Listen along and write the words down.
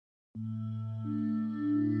God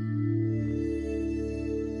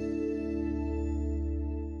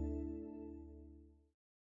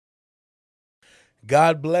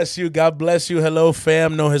bless you. God bless you. Hello,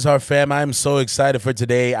 fam. Know His Heart fam. I am so excited for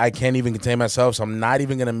today. I can't even contain myself, so I'm not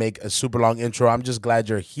even going to make a super long intro. I'm just glad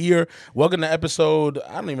you're here. Welcome to episode,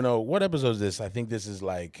 I don't even know. What episode is this? I think this is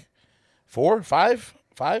like 4, 5,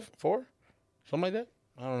 5, 4, something like that.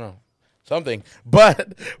 I don't know. Something.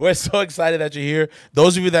 But we're so excited that you're here.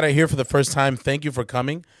 Those of you that are here for the first time, thank you for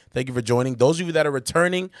coming. Thank you for joining. Those of you that are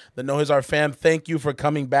returning, the Know His Heart fam, thank you for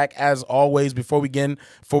coming back as always. Before we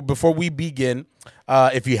begin,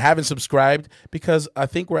 if you haven't subscribed, because I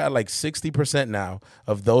think we're at like 60% now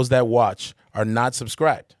of those that watch are not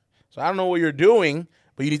subscribed. So I don't know what you're doing,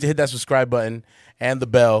 but you need to hit that subscribe button and the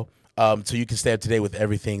bell so you can stay up to date with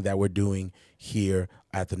everything that we're doing here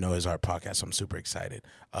at the Know His Heart podcast. So I'm super excited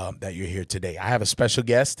that you're here today. I have a special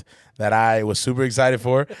guest that I was super excited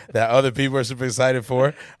for, that other people are super excited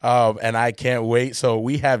for, and I can't wait. So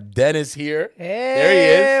we have Dennis here. Hey, there he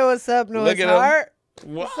is. What's up, Know His Heart?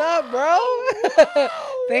 What's up, bro?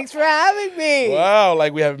 Thanks for having me. Wow,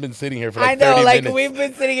 like we haven't been sitting here for like 30 minutes. minutes. We've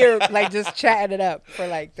been sitting here like just chatting it up for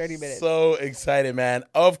like 30 minutes. So excited, man.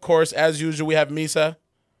 Of course, as usual, we have Misa.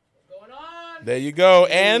 What's going on? There you go.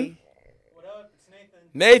 And What up? It's Nathan.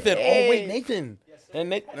 Nathan. Hey. Oh, wait, Nathan. Yes, sir. And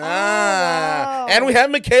Nathan. wow. And we have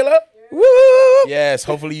Michaela. Woo! Yes,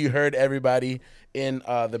 hopefully you heard everybody in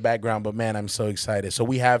the background. But, man, I'm so excited. So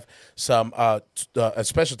we have a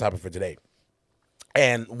special topic for today.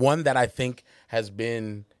 And one that I think has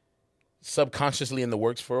been subconsciously in the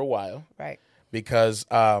works for a while. Right. Because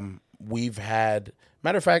we've had,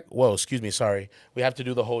 matter of fact, we have to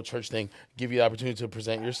do the whole church thing. Give you the opportunity to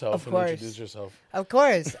present yourself and introduce yourself. Of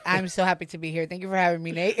course. I'm so happy to be here. Thank you for having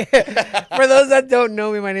me, Nate. For those that don't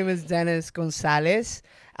know me, my name is Dennis Gonzalez.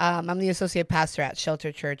 I'm the associate pastor at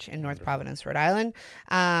Shelter Church in North Providence, Rhode Island.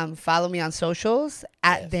 Follow me on socials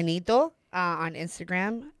at Denito. On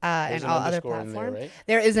Instagram and all other platforms. There, right?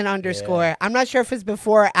 There is an underscore. Yeah. I'm not sure if it's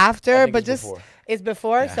before or after, but it's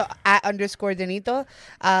before. Yeah. So at underscore Denito.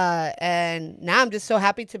 And now I'm just so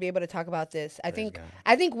happy to be able to talk about this. I think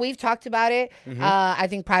we've talked about it. Mm-hmm. I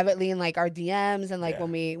think privately in like our DMs and like when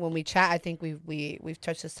we chat, I think we've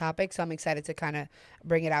touched this topic. So I'm excited to kind of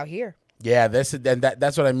bring it out here. Yeah, that's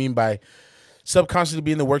what I mean by subconsciously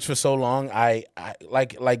being in the works for so long. I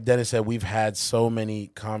like Dennis said, we've had so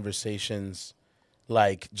many conversations,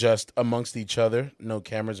 like just amongst each other, no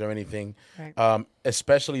cameras or anything. Right.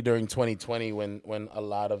 Especially during 2020 when a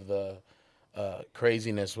lot of the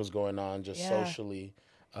craziness was going on just socially,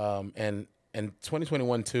 and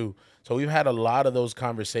 2021 too. So we've had a lot of those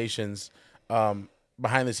conversations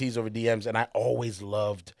behind the scenes over DMs, and I always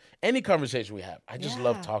loved any conversation we have. I just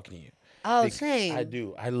love talking to you. Oh, same. I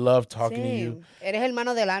do. I love talking to you. Eres el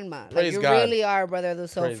mano del alma. Praise like, you God. really are, brother of the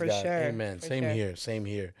soul, Praise for God. sure. Amen. For Same sure. here. Same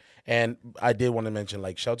here. And I did want to mention,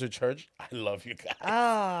 like, Shelter Church, I love you guys.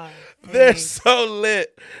 Oh, they're so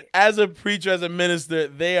lit. As a preacher, as a minister,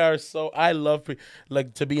 they are so, I love,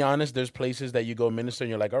 like, to be honest, there's places that you go minister and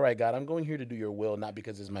you're like, all right, God, I'm going here to do your will, not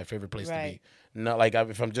because it's my favorite place to be. Not like,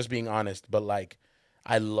 if I'm just being honest, but like,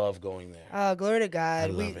 I love going there. Oh, glory to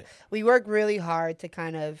God. I love it. We work really hard to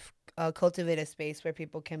kind of cultivate a space where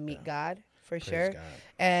people can meet God, for sure, God.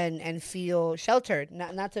 and feel sheltered.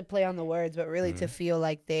 Not to play on the words, but really to feel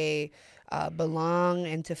like they belong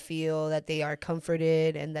and to feel that they are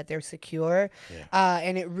comforted and that they're secure. Yeah.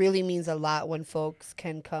 And it really means a lot when folks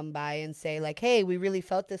can come by and say like, hey, we really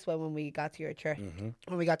felt this way when we got to your church. Mm-hmm.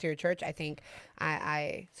 When we got to your church, I think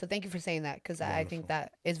so thank you for saying that, because I think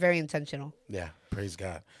that is very intentional. Yeah, praise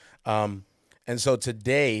God. And so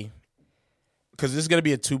today, because this is going to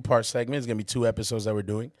be a 2-part segment, it's going to be 2 episodes that we're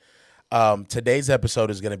doing. Today's episode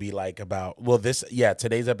is going to be like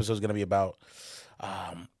today's episode is going to be about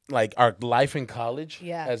like our life in college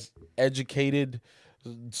as educated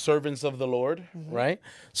servants of the Lord, right?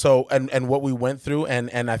 So and what we went through,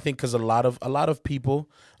 and I think because a lot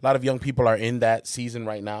of young people are in that season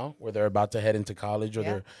right now where they're about to head into college, or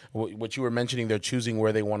they're what you were mentioning, they're choosing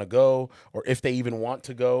where they want to go, or if they even want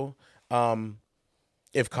to go,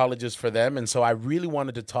 if college is for them. And so I really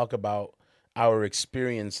wanted to talk about our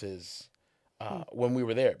experiences when we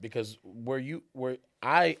were there, because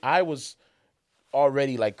I was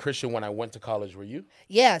already like Christian when I went to college. Were you?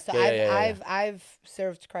 Yeah. So I've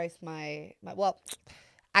served Christ my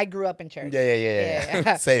I grew up in church.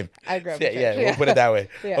 Yeah. Same. I grew up in church. Yeah, we'll put it that way.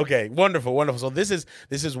 Okay, wonderful. So this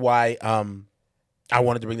is why I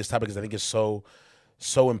wanted to bring this topic, because I think it's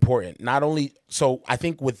so important. Not only so I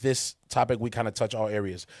think with this topic we kind of touch all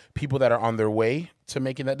areas. People that are on their way to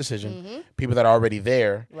making that decision, people that are already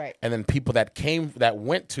there, Right. and then people that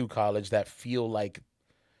went to college that feel like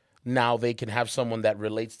now they can have someone that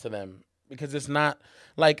relates to them, because it's not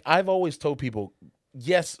like I've always told people,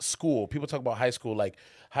 yes, school. People talk about high school, like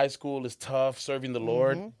high school is tough, serving the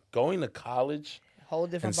Lord. Going to college Whole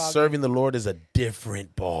different and ball serving the Lord is a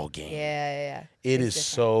different ball game. Yeah. It It's is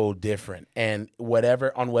so different. And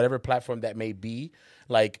on whatever platform that may be,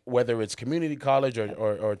 like whether it's community college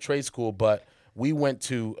or trade school, but we went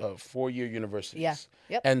to 4-year universities. Yeah.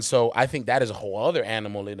 Yep. And so I think that is a whole other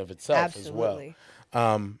animal in of itself Absolutely. as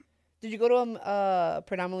well. Did you go to a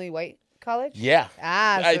predominantly white college? Yeah.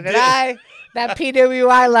 So did did. I. That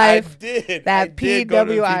PWI life. I did. That I did go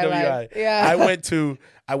to the PWI life. Yeah.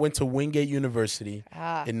 I went to Wingate University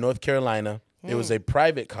in North Carolina. It was a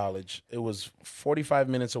private college. It was 45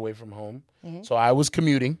 minutes away from home. So I was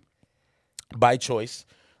commuting by choice,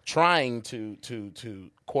 trying to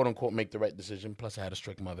quote unquote make the right decision. Plus I had a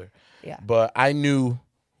strict mother. Yeah. But I knew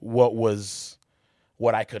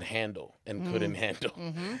what I could handle and couldn't handle.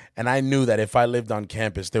 And I knew that if I lived on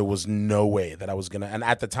campus, there was no way that I was going to, and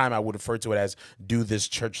at the time I would refer to it as do this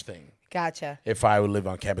church thing. Gotcha. If I would live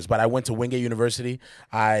on campus. But I went to Wingate University.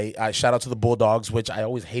 I shout out to the Bulldogs, which I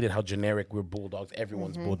always hated how generic we're Bulldogs.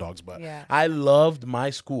 Everyone's Bulldogs. But Yeah. I loved my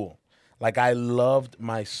school. Like I loved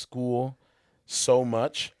my school so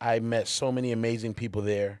much. I met so many amazing people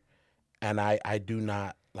there. And I do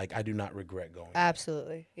not regret going.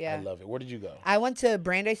 Absolutely. Yeah. I love it. Where did you go? I went to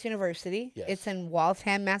Brandeis University. Yes. It's in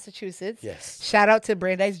Waltham, Massachusetts. Yes. Shout out to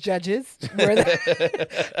Brandeis judges.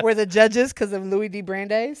 We're the judges because of Louis D.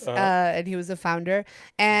 Brandeis, and he was the founder.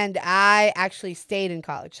 And I actually stayed in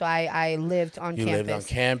college, so I lived on You campus. lived on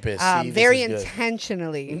campus. See, very this is good.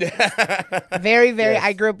 intentionally. very, Yes.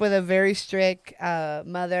 I grew up with a very strict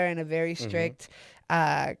mother and a very strict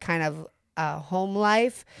kind of home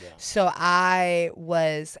life. Yeah. So I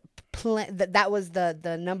was that was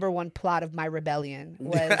the number one plot of my rebellion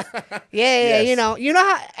was Yes. you know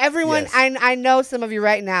how everyone Yes. I know some of you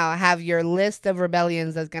right now have your list of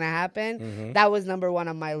rebellions that's gonna happen. That was number one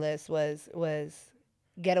on my list was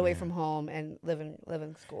get away from home and live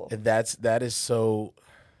in school. That is so,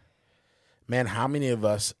 man, how many of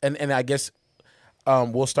us, and I guess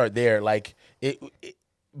we'll start there, like it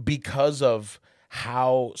because of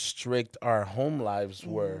how strict our home lives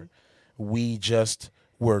were, we just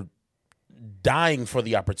were dying for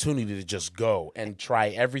the opportunity to just go and try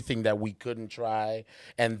everything that we couldn't try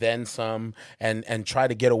and then some and try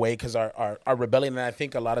to get away because our rebellion. And I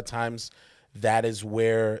think a lot of times that is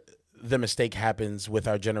where the mistake happens with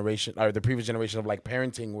our generation or the previous generation of like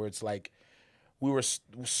parenting, where it's like we were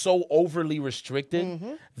so overly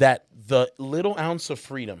restricted that the little ounce of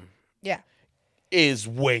freedom is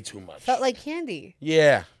way too much. Felt like candy.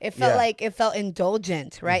 Yeah. It felt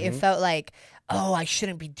indulgent, right? It felt like, oh, I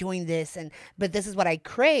shouldn't be doing this, but this is what I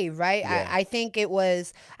crave, right? Yeah. I think I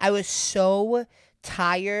was so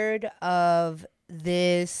tired of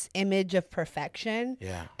this image of perfection,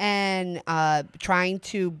 and trying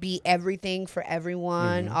to be everything for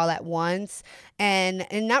everyone all at once, and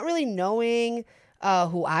not really knowing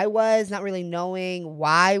who I was, not really knowing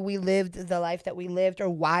why we lived the life that we lived or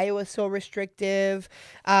why it was so restrictive,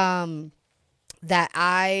 that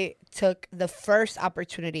I took the first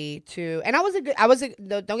opportunity to, and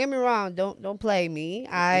don't get me wrong, don't play me.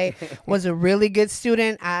 I was a really good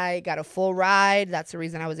student. I got a full ride. That's the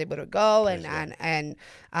reason I was able to go, and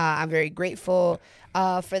I'm very grateful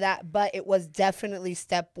for that. But it was definitely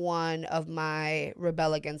step one of my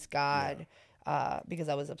rebel against God, because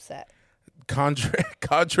I was upset.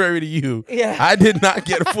 Contrary to you, Yeah. I did not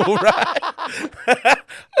get a full ride.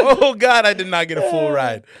 Oh God, I did not get a full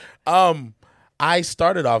ride. I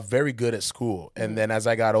started off very good at school, and then as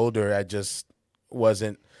I got older, I just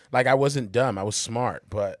wasn't dumb. I was smart,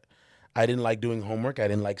 but I didn't like doing homework. I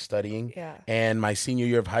didn't like studying. Yeah. And my senior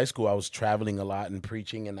year of high school, I was traveling a lot and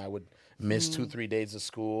preaching, and I would miss 2-3 days of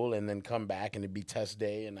school and then come back and it'd be test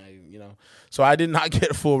day, and so I did not get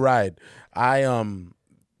a full ride.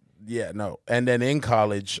 Yeah, no. And then in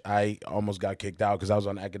college, I almost got kicked out because I was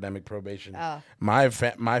on academic probation. Oh. My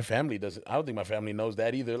family doesn't. I don't think my family knows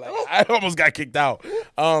that either. Like I almost got kicked out.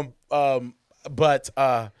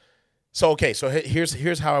 So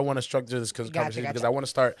here's how I want to structure this conversation because I want to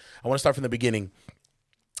start from the beginning.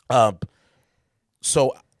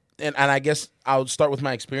 So I guess I'll start with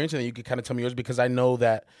my experience and then you can kind of tell me yours, because I know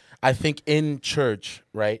that I think in church,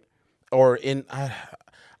 right, or in I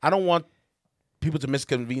don't want people to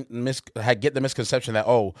get the misconception that,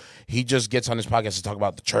 oh, he just gets on his podcast to talk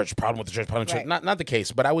about the church, problem with the church, problem with the church. Not the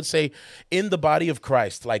case. But I would say in the body of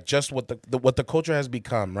Christ, like just what the culture has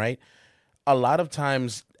become, right? A lot of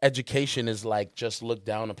times education is like just looked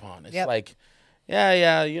down upon. It's like,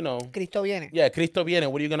 yeah, you know. Cristo viene. Yeah, Cristo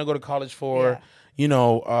viene. What are you going to go to college for? Yeah. You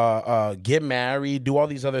know, get married, do all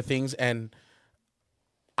these other things. And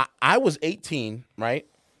I was 18, right?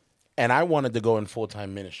 And I wanted to go in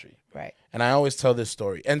full-time ministry. Right. And I always tell this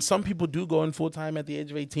story. And some people do go in full-time at the age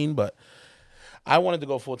of 18, but I wanted to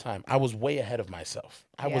go full-time. I was way ahead of myself.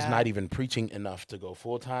 I was not even preaching enough to go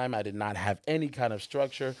full-time. I did not have any kind of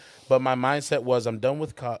structure. But my mindset was, I'm done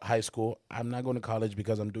with high school. I'm not going to college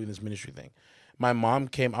because I'm doing this ministry thing. My mom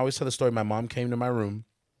came. I always tell the story. My mom came to my room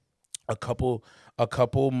a couple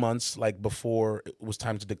months like before it was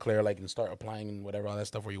time to declare like and start applying and whatever, all that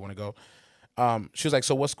stuff where you want to go. She was like,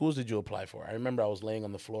 so what schools did you apply for? I remember I was laying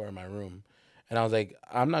on the floor in my room and I was like,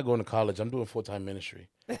 I'm not going to college. I'm doing full-time ministry.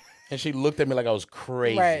 And she looked at me like I was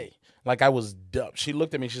crazy. Right. Like I was dumb. She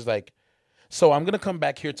looked at me. She's like, so I'm going to come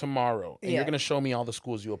back here tomorrow and you're going to show me all the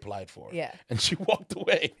schools you applied for. Yeah. And she walked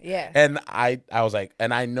away. Yeah. And I was like,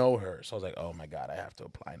 and I know her. So I was like, oh my God, I have to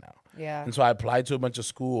apply now. Yeah. And so I applied to a bunch of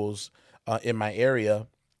schools in my area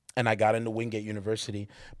and I got into Wingate University.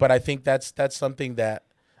 But I think that's something that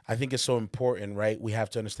I think is so important, right? We have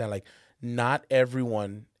to understand, like, not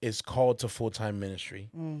everyone is called to full-time ministry.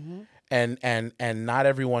 Mm-hmm. And not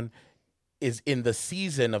everyone is in the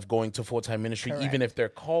season of going to full-time ministry, correct, even if they're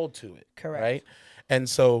called to it. Correct. Right? And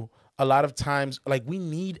so a lot of times, like, we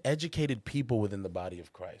need educated people within the body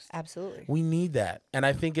of Christ. Absolutely. We need that. And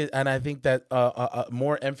I think that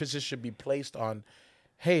more emphasis should be placed on,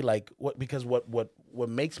 hey, like, because what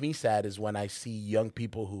makes me sad is when I see young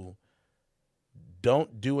people who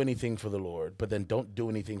don't do anything for the Lord, but then don't do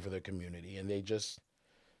anything for their community. And they just,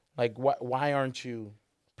 like, why aren't you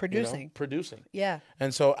producing? Producing. Yeah.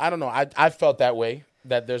 And so, I don't know. I felt that way,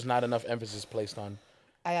 that there's not enough emphasis placed on,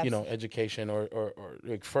 education or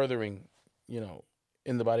like furthering,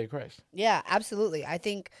 in the body of Christ. Yeah, absolutely. I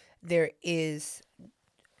think there is,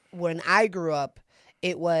 when I grew up,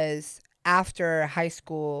 it was after high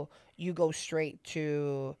school, you go straight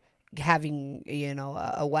to having,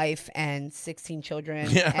 a wife and 16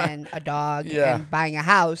 children and a dog and buying a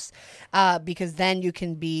house, because then you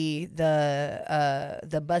can be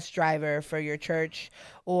the bus driver for your church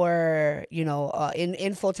or,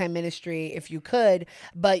 in full-time ministry if you could,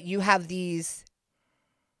 but you have these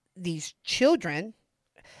children.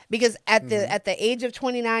 Because at the age of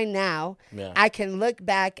 29 now, I can look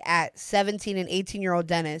back at 17 and 18-year-old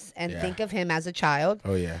Dennis and think of him as a child.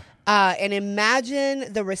 Oh, yeah. And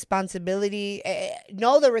imagine the responsibility,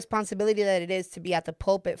 know the responsibility that it is to be at the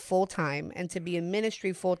pulpit full time and to be in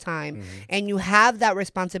ministry full time. Mm-hmm. And you have that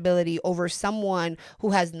responsibility over someone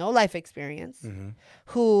who has no life experience,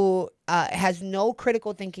 who has no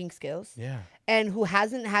critical thinking skills, and who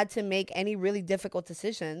hasn't had to make any really difficult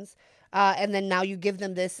decisions. And then now you give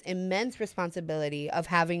them this immense responsibility of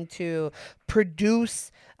having to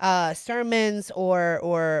produce sermons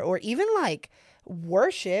or even like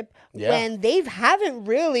worship when they haven't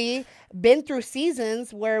really been through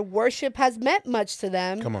seasons where worship has meant much to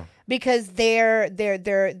them. Come on. Because their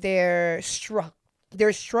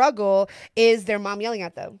struggle is their mom yelling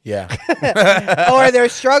at them. Yeah. Or their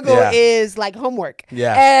struggle is like homework.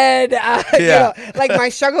 Yeah. And, like my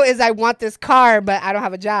struggle is I want this car, but I don't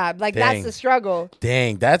have a job. Like that's the struggle.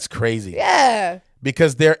 Dang, that's crazy. Yeah.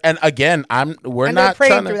 Because we're not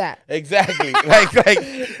praying trying through that. Exactly. like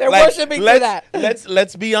they're worshiping through that.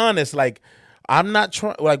 Let's be honest. Like I'm not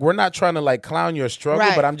trying, like we're not trying to like clown your struggle,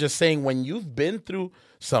 but I'm just saying when you've been through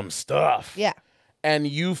some stuff. Yeah. And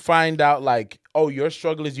you find out like, oh, your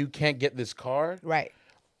struggle is you can't get this car. Right.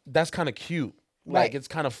 That's kind of cute. Right. Like it's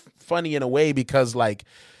kind of funny in a way because like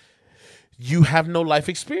you have no life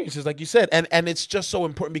experiences, like you said. And it's just so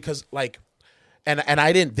important because like, and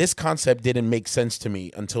this concept didn't make sense to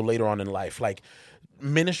me until later on in life. Like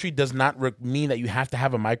ministry does not mean that you have to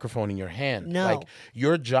have a microphone in your hand. No. Like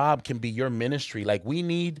your job can be your ministry. Like we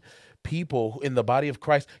need people in the body of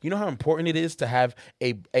Christ. You know how important it is to have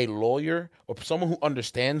a lawyer or someone who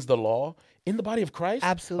understands the law in the body of Christ?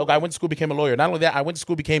 Absolutely. Look, I went to school, became a lawyer. Not only that, I went to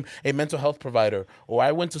school, became a mental health provider, or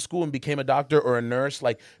I went to school and became a doctor or a nurse.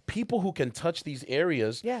 Like people who can touch these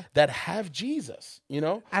areas that have Jesus,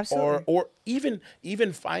 Absolutely. Or even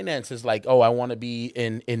finances. Like, oh, I want to be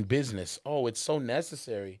in business. Oh, it's so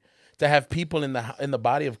necessary to have people in the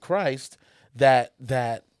body of Christ that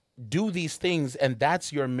do these things, and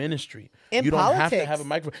that's your ministry. You don't have to have a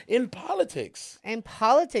microphone. In politics,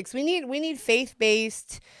 we need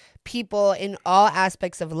faith-based people in all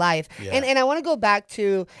aspects of life. Yeah. And I want to go back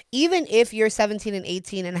to, even if you're 17 and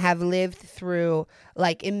 18 and have lived through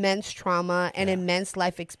like immense trauma and immense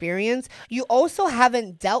life experience, you also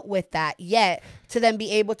haven't dealt with that yet to then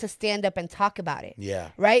be able to stand up and talk about it. Yeah.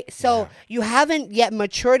 Right? So you haven't yet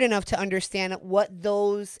matured enough to understand what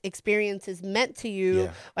those experiences meant to you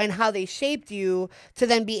and how they shaped you to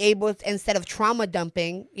then be able to, instead of trauma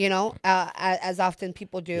dumping, as often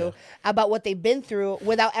people do, about what they've been through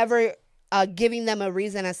without ever giving them a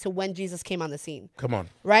reason as to when Jesus came on the scene. Come on.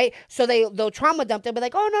 Right? So they'll trauma dump. They'll be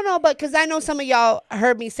like, oh, no, but because I know some of y'all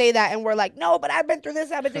heard me say that and we're like, no, but I've been through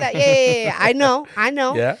this, I've been through that. Yeah. I know.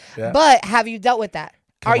 Yeah. But have you dealt with that?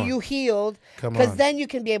 Come Are on. you healed? Come Because on. then you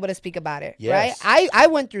can be able to speak about it, Yes. right? I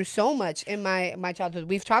went through so much in my childhood.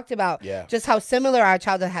 We've talked about just how similar our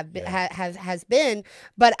childhood has been,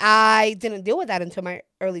 but I didn't deal with that until my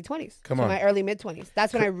early 20s. My early mid 20s.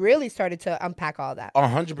 That's when I really started to unpack all that.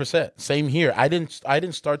 100%. Same here. I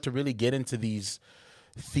didn't start to really get into these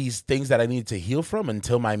things that I needed to heal from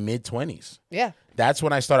until my mid 20s. Yeah. That's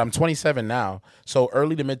when I started. I'm 27 now. So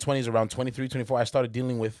early to mid 20s, around 23, 24, I started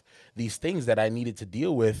dealing with these things that I needed to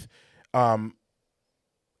deal with. And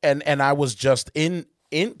I was just in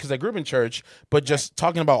because I grew up in church, but just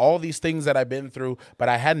talking about all these things that I've been through, but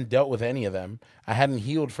I hadn't dealt with any of them. I hadn't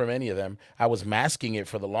healed from any of them. I was masking it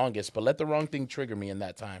for the longest, but let the wrong thing trigger me in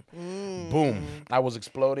that time. Boom. I was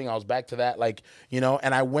exploding. I was back to that,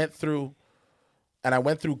 and I went through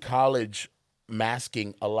college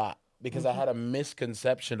masking a lot. Because I had a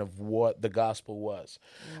misconception of what the gospel was.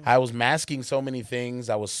 I was masking so many things.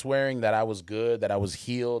 I was swearing that I was good, that I was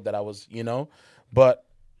healed, that I was, But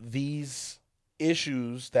these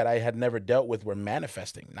issues that I had never dealt with were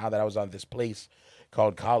manifesting now that I was on this place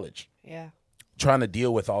called college. Yeah. Trying to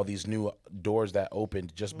deal with all these new doors that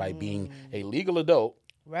opened just by being a legal adult.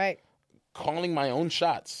 Right. Calling my own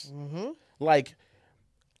shots. Like,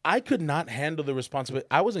 I could not handle the responsibility.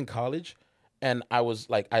 I was in college. And I was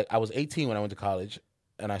like, I was 18 when I went to college,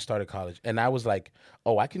 and I started college. And I was like,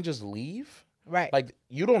 oh, I can just leave? Right. Like,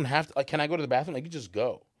 you don't have to, can I go to the bathroom? Like, you just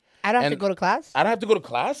go. I don't have to go to class? I don't have to go to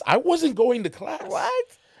class? I wasn't going to class.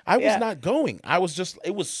 What? I was not going. I was just,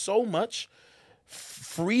 it was so much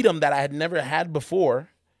freedom that I had never had before.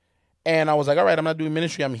 And I was like, all right, I'm not doing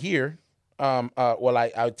ministry. I'm here.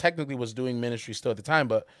 I technically was doing ministry still at the time,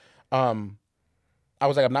 but I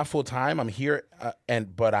was like, I'm not full time. I'm here.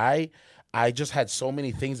 But I just had so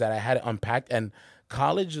many things that I had to unpack. And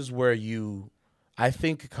college is where I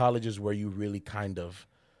think college is where you really kind of,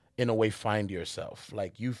 in a way, find yourself.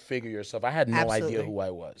 Like, you figure yourself. I had no idea who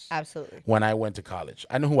I was. Absolutely. When I went to college.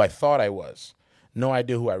 I knew who I thought I was. No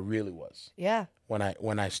idea who I really was. Yeah.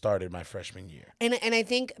 When I started my freshman year. And I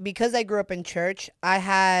think because I grew up in church, I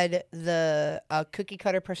had the cookie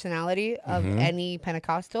cutter personality of any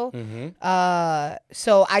Pentecostal.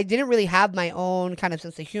 So I didn't really have my own kind of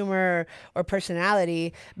sense of humor or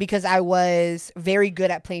personality because I was very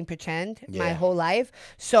good at playing pretend my whole life.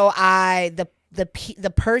 So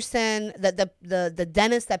the person the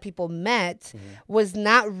dentist that people met was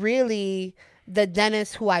not really the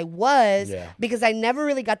Dennis who I was because I never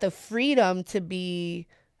really got the freedom to be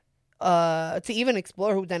to even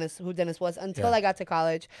explore who Dennis was until I got to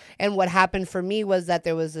college. And what happened for me was that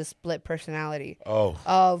there was a split personality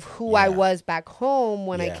of who I was back home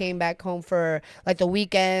when I came back home for like the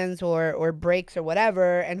weekends or breaks or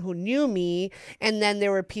whatever, and who knew me. And then there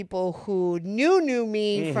were people who knew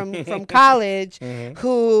me from college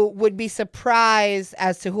who would be surprised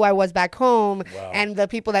as to who I was back home. And the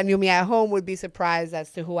people that knew me at home would be surprised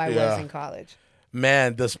as to who I was in college.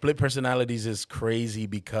 Man, the split personalities is crazy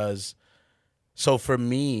because, so for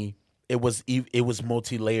me, it was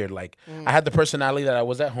multi-layered. Like, I had the personality that I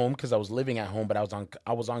was at home because I was living at home, but I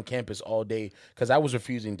was on campus all day because I was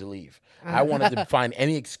refusing to leave. I wanted to find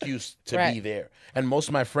any excuse to be there, and most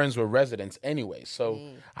of my friends were residents anyway, so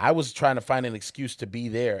I was trying to find an excuse to be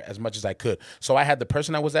there as much as I could. So I had the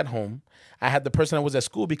person I was at home. I had the person I was at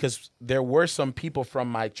school because there were some people from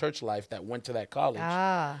my church life that went to that college.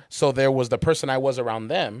 So there was the person I was around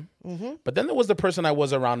them, but then there was the person I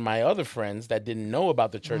was around my other friends that didn't know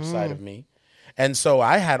about the church side of me. And so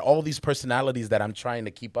I had all these personalities that I'm trying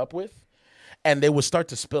to keep up with, and they would start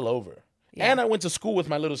to spill over. And I went to school with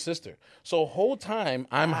my little sister. So whole time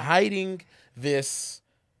I'm hiding this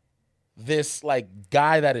like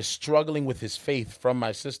guy that is struggling with his faith from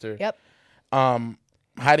my sister.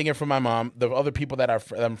 Hiding it from my mom, the other people that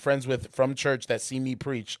I'm friends with from church that see me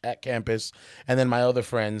preach at campus, and then my other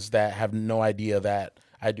friends that have no idea that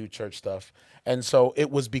I do church stuff. And so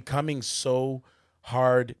it was becoming so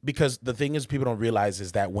hard because the thing is people don't realize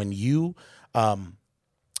is that when you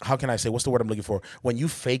how can I say, what's the word I'm looking for? When you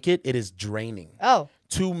fake it, it is draining. Oh,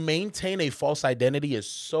 To maintain a false identity is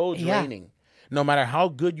so Yeah. draining. No matter how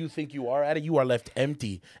good you think you are at it, you are left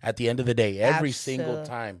empty at the end of the day every single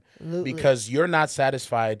time Absolutely. because you're not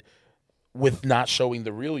satisfied with not showing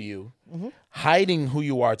the real you, hiding who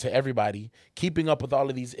you are to everybody, keeping up with all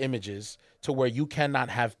of these images to where you cannot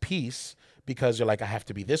have peace because you're like, I have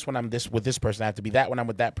to be this when I'm this with this person, I have to be that when I'm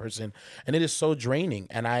with that person, and it is so draining.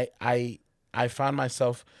 And I found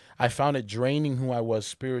it draining who I was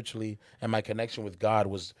spiritually, and my connection with God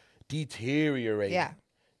was deteriorating. Yeah.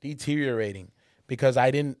 Deteriorating because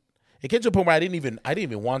it came to a point where I didn't even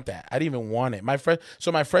want that. I didn't even want it. My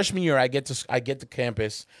freshman year, I get to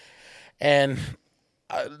campus, and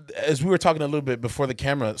as we were talking a little bit before the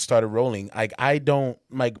camera started rolling,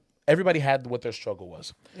 everybody had what their struggle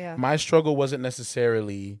was. Yeah. My struggle wasn't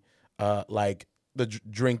necessarily like the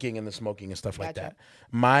drinking and the smoking and stuff like Gotcha. that.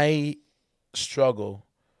 My struggle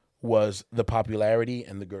was the popularity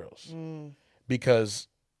and the girls because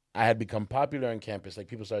I had become popular on campus. Like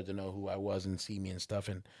people started to know who I was and see me and stuff.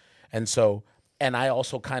 And I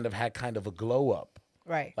also kind of had a glow up.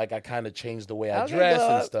 Right. Like I kind of changed the way I Okay, dress glow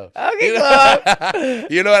and up. stuff. Okay, you know? glow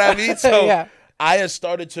up. You know what I mean? So Yeah. I had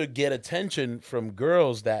started to get attention from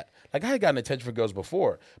girls that, like I had gotten attention from girls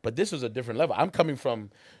before, but this was a different level. I'm coming from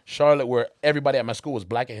Charlotte where everybody at my school was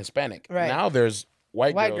black and Hispanic. Right. Now there's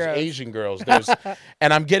white girls, Asian girls,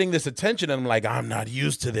 and I'm getting this attention and I'm like, I'm not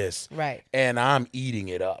used to this. Right. And I'm eating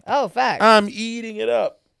it up. Oh, fact. I'm eating it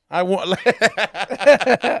up. I want,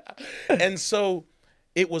 and so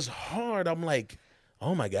it was hard. I'm like,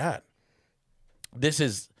 oh my God, this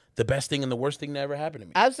is the best thing and the worst thing that ever happened to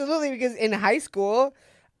me. Absolutely, because in high school,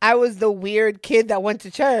 I was the weird kid that went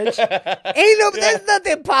to church. There's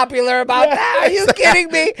nothing popular about that. Are you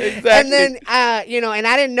kidding me? Exactly. And then, and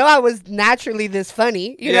I didn't know I was naturally this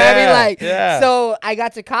funny. You know what I mean? So I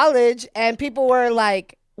got to college and people were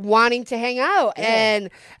like wanting to hang out. Yeah. And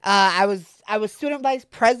I was student vice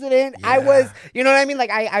president. I Yeah. was, you know what I mean? Like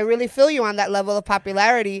I really feel you on that level of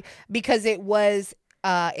popularity because it was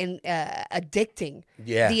addicting.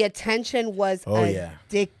 Yeah. The attention was yeah.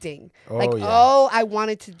 addicting. Oh, Like yeah. all I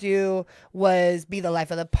wanted to do was be the life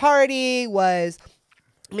of the party, was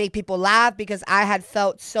make people laugh because I had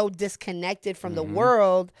felt so disconnected from the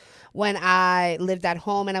world when I lived at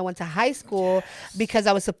home and I went to high school because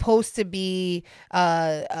I was supposed to be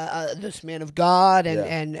this man of God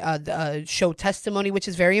and show testimony, which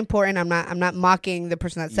is very important. I'm not mocking the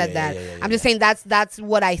person that said that. I'm just saying that's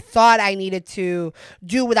what I thought I needed to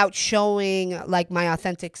do without showing like my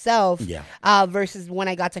authentic self. Yeah. Versus when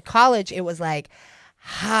I got to college, it was like,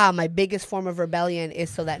 my biggest form of rebellion is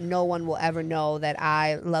so that no one will ever know that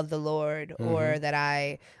I love the Lord or that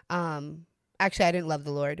I actually I didn't love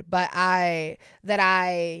the Lord, but I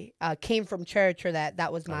came from church or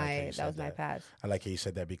that was my path. I like how you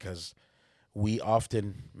said that because we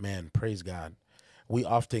often, man, praise God, we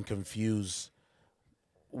often confuse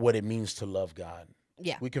what it means to love God.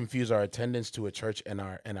 Yeah. We confuse our attendance to a church and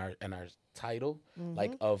our title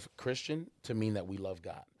like of Christian to mean that we love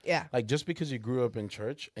God. Yeah. Like just because you grew up in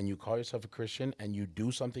church and you call yourself a Christian and you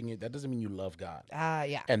do something, that doesn't mean you love God.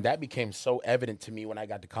 Yeah. And that became so evident to me when I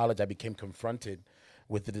got to college. I became confronted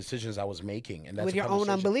with the decisions I was making, and that's With a your own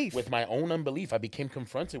conversation- unbelief. With my own unbelief, I became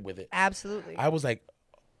confronted with it. Absolutely. I was like,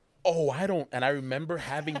 oh, I don't. And I remember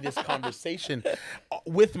having this conversation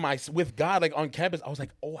with God, like on campus. I was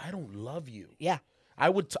like, oh, I don't love you. Yeah. I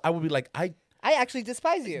would be like, I actually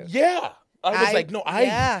despise you. yeah. I was like, no,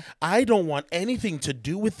 yeah. I don't want anything to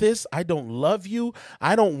do with this. I don't love you.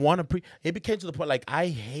 I don't want to preach. It became to the point like I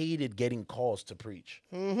hated getting calls to preach.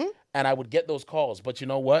 And I would get those calls. But you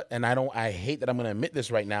know what? And I hate that I'm going to admit this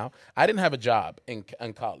right now. I didn't have a job in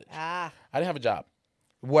college. I didn't have a job.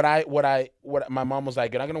 What my mom was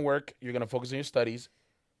like, you're not going to work. You're going to focus on your studies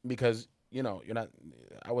because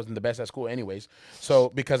I wasn't the best at school anyways. So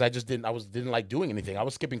because I didn't like doing anything. I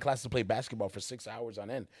was skipping classes to play basketball for 6 hours on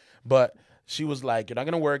end. But she was like, you're not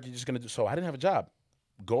going to work. You're just going to do. So I didn't have a job.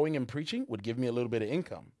 Going and preaching would give me a little bit of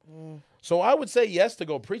income. So I would say yes to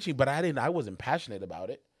go preaching, but I wasn't passionate about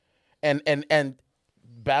it. And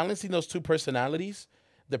balancing those two personalities,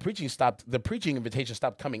 the preaching invitation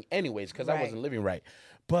stopped coming anyways because I wasn't living right.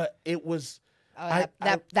 But it was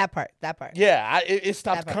that part. Yeah, it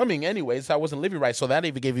stopped coming anyways. So I wasn't living right. So that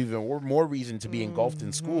even gave even more reason to be engulfed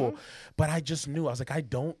in school. But I just knew. I was like, I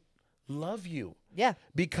don't love you. Yeah.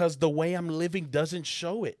 Because the way I'm living doesn't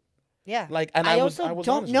show it. Yeah. Like, and I was also honest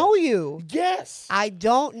don't with know that. you. Yes. I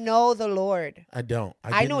don't know the Lord. I don't.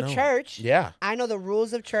 I didn't know church. Yeah. I know the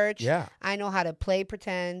rules of church. Yeah. I know how to play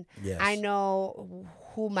pretend. Yes. I know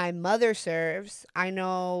who my mother serves. I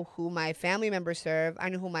know who my family members serve. I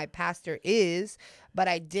know who my pastor is, but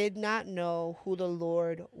I did not know who the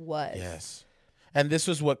Lord was. Yes. And this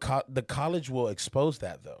is what the college will expose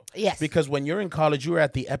that, though. Yes. Because when you're in college, you're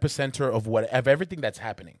at the epicenter of everything that's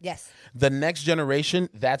happening. Yes. The next generation,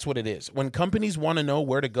 that's what it is. When companies want to know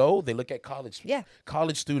where to go, they look at college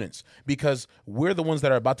students, because we're the ones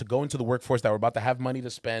that are about to go into the workforce, that we're about to have money to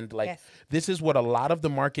spend. Like, Yes. This is what a lot of the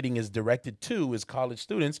marketing is directed to, is college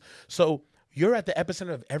students. So you're at the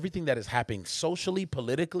epicenter of everything that is happening socially,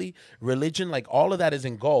 politically, religion, like all of that is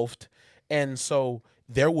engulfed. And so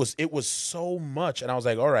it was so much. And I was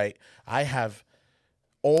like, all right, I have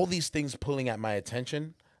all these things pulling at my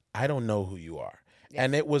attention. I don't know who you are. Yes.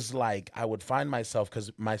 And it was like, I would find myself,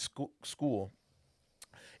 because my school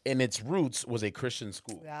in its roots was a Christian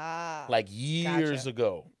school. Like years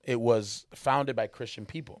ago, it was founded by Christian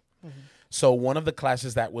people. Mm-hmm. So one of the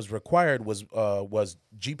classes that was required was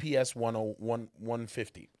GPS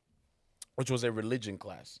 150. Which was a religion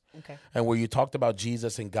class. Okay. And where you talked about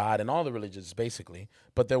Jesus and God and all the religions, basically.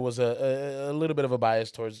 But there was a little bit of a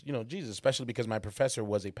bias towards, Jesus, especially because my professor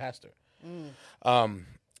was a pastor. And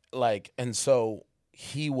so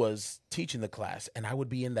he was teaching the class, and I would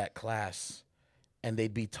be in that class, and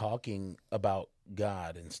they'd be talking about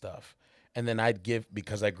God and stuff. And then I'd give,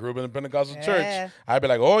 because I grew up in a Pentecostal church, I'd be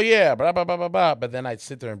like, oh, yeah, blah, blah, blah, blah, blah. But then I'd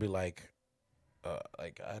sit there and be like,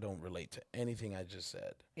 I don't relate to anything I just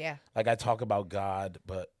said. Yeah. Like, I talk about God,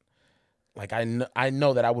 but like I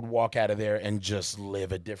know that I would walk out of there and just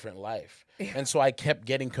live a different life. Yeah. And so I kept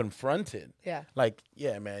getting confronted. Yeah. Like,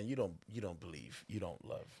 yeah, man, you don't believe, you don't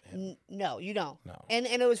love him. No, you don't. No. And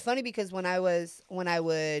it was funny because when I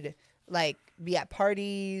would like be at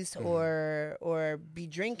parties or be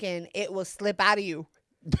drinking, it will slip out of you.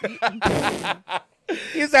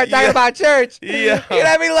 You start talking about church. Yeah. You know what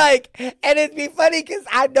I mean? Like, and it'd be funny because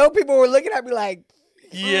I know people were looking at me like,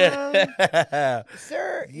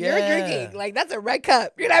 sir, you're drinking. Like, that's a red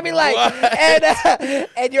cup. You know what I mean? Like,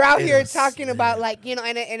 and you're out here talking about, like, and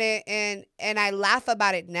I laugh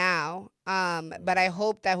about it now. But I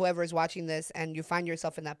hope that whoever is watching this and you find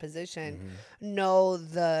yourself in that position know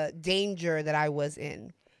the danger that I was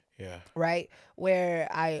in. Yeah. Right? Where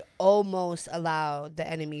I almost allowed the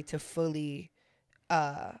enemy to fully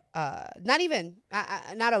not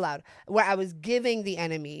allowed, where I was giving the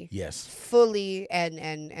enemy fully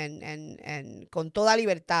and con toda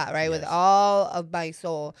libertad, right? Yes. With all of my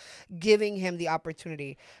soul, giving him the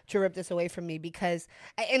opportunity to rip this away from me, because,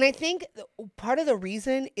 and I think part of the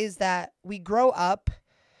reason is that we grow up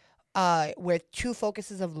with two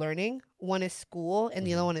focuses of learning. One is school and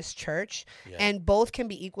the other one is church. Yeah. And both can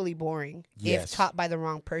be equally boring if taught by the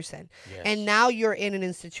wrong person. Yes. And now you're in an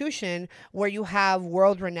institution where you have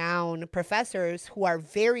world-renowned professors who are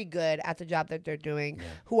very good at the job that they're doing,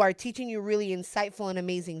 who are teaching you really insightful and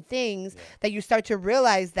amazing things, that you start to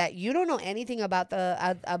realize that you don't know anything about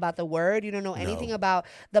the word. You don't know anything about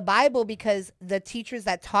the Bible, because the teachers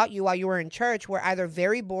that taught you while you were in church were either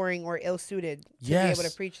very boring or ill-suited to be able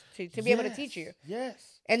to preach, to be able to teach you.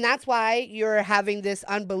 Yes. And that's why you're having this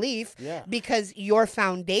unbelief, because your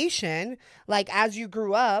foundation, like as you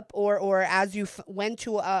grew up or as you went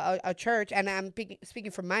to a church, and I'm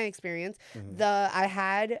speaking from my experience, I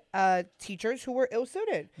had teachers who were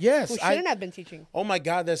ill-suited. Yes. Who shouldn't have been teaching. Oh, my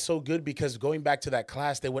God, that's so good, because going back to that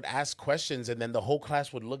class, they would ask questions, and then the whole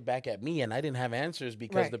class would look back at me, and I didn't have answers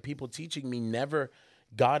because the people teaching me never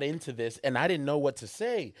got into this, and I didn't know what to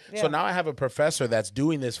say. Yeah. So now I have a professor that's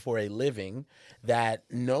doing this for a living, that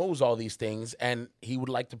knows all these things, and he would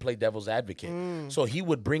like to play devil's advocate. So he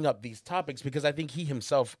would bring up these topics because I think he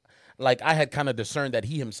himself, like, I had kind of discerned that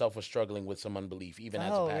he himself was struggling with some unbelief, even as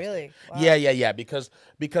a pastor. Oh, really? Wow. Yeah.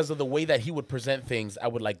 Because of the way that he would present things, I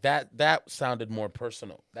would like, that sounded more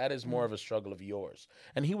personal. That is more of a struggle of yours.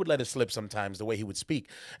 And he would let it slip sometimes, the way he would speak.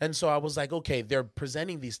 And so I was like, okay, they're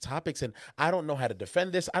presenting these topics, and I don't know how to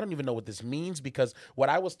defend this. I don't even know what this means, because what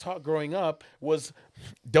I was taught growing up was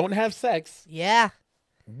don't have sex. Yeah.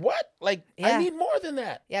 What? Like, I need more than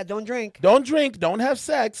that. Yeah, don't drink. Don't drink, don't have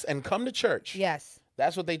sex, and come to church. Yes.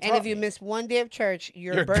 That's what they taught me. And if you miss one day of church,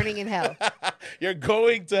 you're burning in hell. You're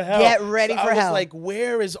going to hell. Get ready for hell. I was like,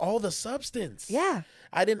 where is all the substance? Yeah.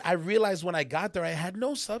 I realized when I got there, I had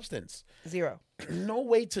no substance. Zero. No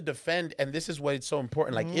way to defend. And this is why it's so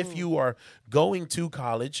important. Like, if you are going to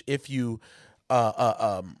college, if you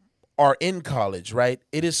are in college, right?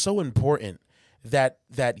 It is so important that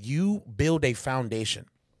you build a foundation,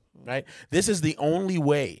 right? This is the only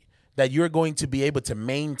way that you're going to be able to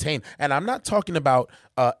maintain. And I'm not talking about,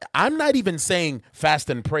 I'm not even saying fast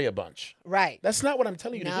and pray a bunch. Right. That's not what I'm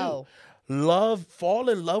telling you to No. do. Fall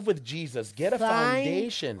in love with Jesus. Get a Find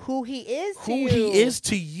foundation. who he is to Who you. he is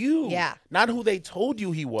to you. Yeah. Not who they told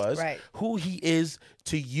you he was. Right. Who he is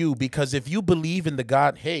to you. Because if you believe in the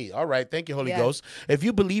God, hey, all right, thank you, Holy Yeah. Ghost. If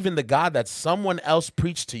you believe in the God that someone else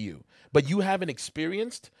preached to you, but you haven't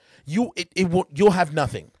experienced, you'll have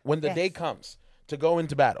nothing when the Yes. day comes to go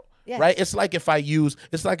into battle. Yes. Right? It's like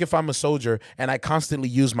if I'm a soldier and I constantly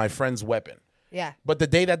use my friend's weapon. Yeah. But the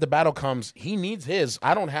day that the battle comes, he needs his.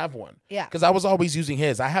 I don't have one. Yeah. Because I was always using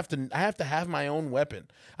his. I have to have my own weapon.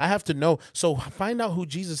 I have to know. So find out who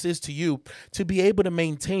Jesus is to you to be able to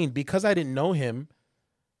maintain. Because I didn't know him,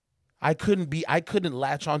 I couldn't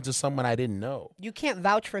latch on to someone I didn't know. You can't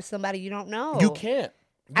vouch for somebody you don't know. You can't.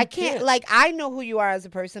 I can't. Like, I know who you are as a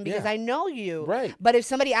person because Yeah. I know you. Right. But if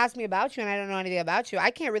somebody asks me about you and I don't know anything about you, I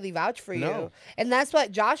can't really vouch for you. No. And that's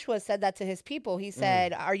what Joshua said that to his people. He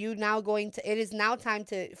said, "Are you now going to? It is now time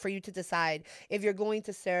for you to decide if you're going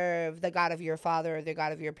to serve the God of your father or the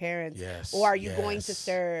God of your parents, Yes, or are you going to yes.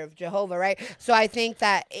 serve Jehovah?" Right. So I think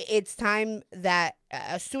that it's time that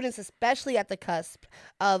students, especially at the cusp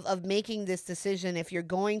of making this decision, if you're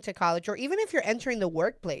going to college or even if you're entering the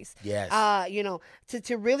workplace, Yes.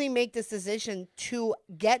 to really make this decision to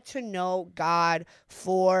get to know God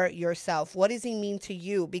for yourself. What does he mean to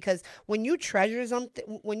you? Because when you treasure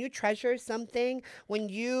something, when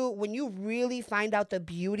you really find out the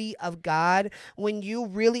beauty of God, when you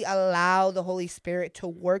really allow the Holy Spirit to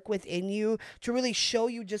work within you, to really show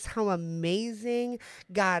you just how amazing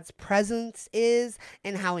God's presence is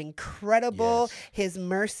and how incredible Yes. his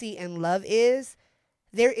mercy and love is,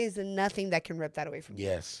 there is nothing that can rip that away from you.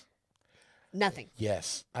 Yes. Nothing.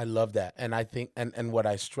 Yes, I love that. And I think, and what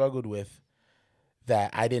I struggled with,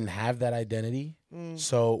 that I didn't have that identity.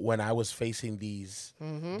 So when I was facing these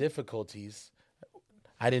difficulties,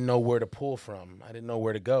 I didn't know where to pull from. I didn't know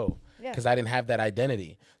where to go Yeah. because I didn't have that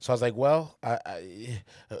identity. So I was like, well,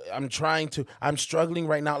 I'm struggling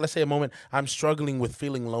right now. Let's say a moment, I'm struggling with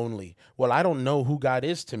feeling lonely. Well, I don't know who God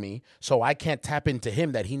is to me, so I can't tap into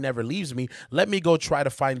him that he never leaves me. Let me go try to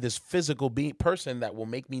find this physical person that will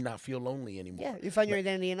make me not feel lonely anymore. Yeah, you find your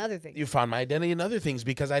identity in other things. You found my identity in other things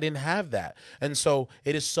because I didn't have that. And so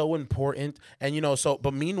it is so important. And,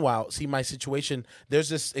 but meanwhile, see, my situation, there's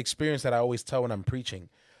this experience that I always tell when I'm preaching,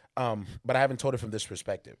 but I haven't told it from this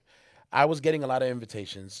perspective. I was getting a lot of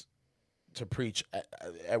invitations to preach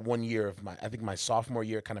at 1 year of I think my sophomore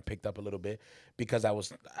year kind of picked up a little bit because I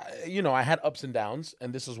had ups and downs,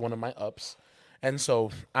 and this is one of my ups. And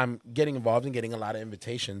so I'm getting involved and getting a lot of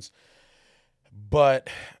invitations, but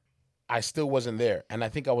I still wasn't there. And I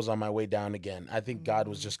think I was on my way down again. I think God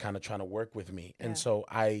was just kind of trying to work with me. Yeah. And so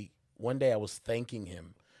one day I was thanking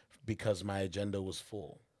him because my agenda was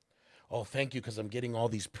full. Oh, thank you, because I'm getting all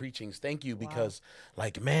these preachings. Thank you, because,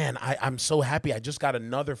 man, I'm so happy. I just got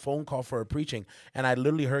another phone call for a preaching. And I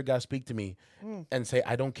literally heard God speak to me and say,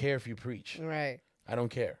 I don't care if you preach. Right. I don't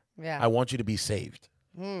care. Yeah. I want you to be saved.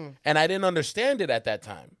 And I didn't understand it at that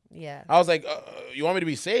time. Yeah. I was like, you want me to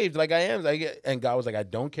be saved like I am? And God was like, I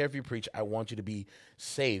don't care if you preach. I want you to be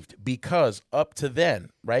saved. Because up to then,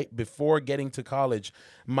 right, before getting to college,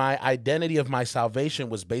 my identity of my salvation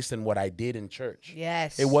was based on what I did in church.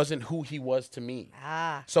 Yes. It wasn't who he was to me.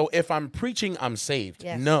 Ah. So if I'm preaching, I'm saved.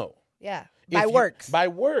 Yes. No. Yeah. By works. By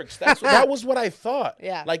works. That was what I thought.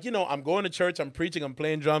 Yeah. Like, I'm going to church, I'm preaching, I'm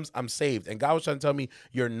playing drums, I'm saved. And God was trying to tell me,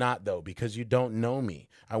 you're not, though, because you don't know me.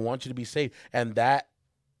 I want you to be saved. And that,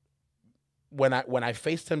 when I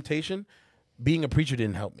faced temptation, being a preacher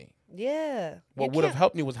didn't help me. Yeah. What would have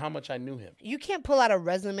helped me was how much I knew him. You can't pull out a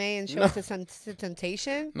resume and show it to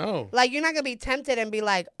temptation. No. Like, you're not going to be tempted and be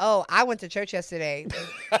like, oh, I went to church yesterday.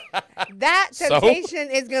 That temptation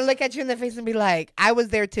is going to look at you in the face and be like, I was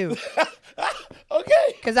there too.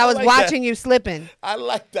 Okay. Because I was like watching you slipping. I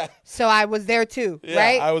like that. So I was there too, Yeah,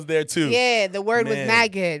 right? I was there too. Yeah, the word was Man.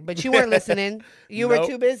 mad good, but you weren't listening. You were Nope.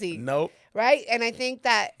 too busy. Nope. Right? And I think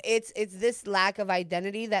that it's this lack of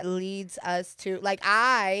identity that leads us to, like,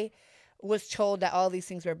 I was told that all these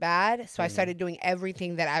things were bad, so I started doing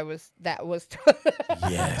everything that was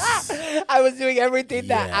Yes. I was doing everything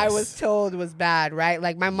that I was Yes. told was bad, right?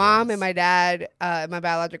 Like, my mom and my dad, my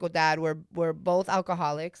biological dad, were both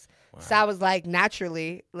alcoholics. So I was like,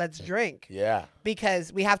 naturally, let's drink. Yeah.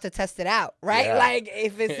 Because we have to test it out, right? Yeah. Like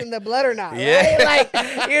if it's in the blood or not, Yeah. right?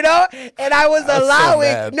 Like, you know, and I was so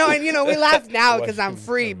allowing, mad. no, and you know, we laugh now because I'm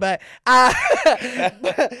free, but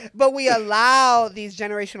we allow these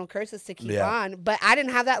generational curses to keep on. But I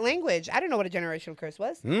didn't have that language. I didn't know what a generational curse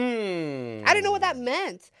was. I didn't know what that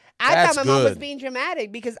meant. I thought my mom was being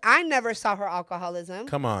dramatic because I never saw her alcoholism.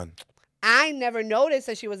 Come on. I never noticed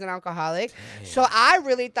that she was an alcoholic. Dang. So I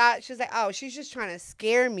really thought, she's like, oh, she's just trying to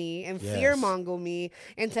scare me and fear-monger me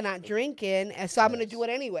into not drinking. And so I'm going to do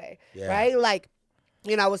it anyway. Yeah. Right? Like,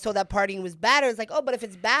 you know, I was told that partying was bad. It's like, oh, but if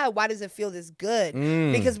it's bad, why does it feel this good?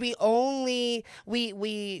 Because we only,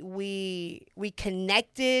 we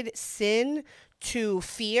connected sin to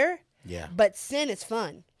fear. Yeah. But sin is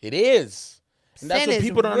fun. It is. And that's what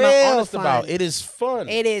people are not honest about. It is fun.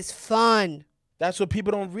 It is fun. That's what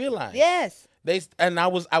people don't realize. Yes. I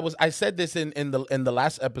said this in the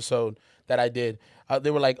last episode that I did. They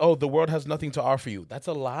were like, "Oh, the world has nothing to offer you." That's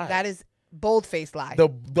a lie. That is bold-faced lie.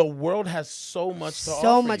 The world has so much to offer you.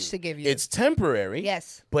 So much to give you. It's temporary.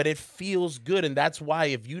 Yes. But it feels good, and that's why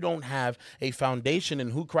if you don't have a foundation in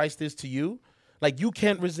who Christ is to you, like you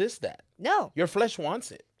can't resist that. No. Your flesh wants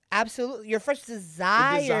it. Absolutely. Your flesh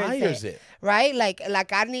desires it. Right? Like la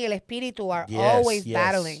carne y el espíritu are always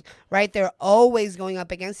battling, right? They're always going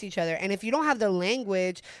up against each other. And if you don't have the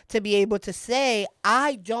language to be able to say,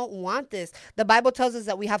 I don't want this, the Bible tells us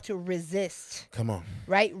that we have to resist. Come on.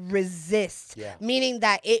 Right? Resist. Yeah. Meaning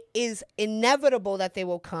that it is inevitable that they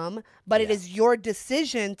will come, but it is your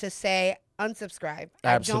decision to say, unsubscribe.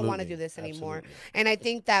 I don't want to do this anymore. Absolutely. And I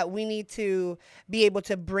think that we need to be able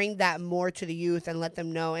to bring that more to the youth and let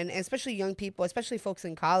them know, and especially young people, especially folks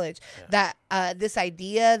in college, that this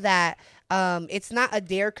idea that it's not a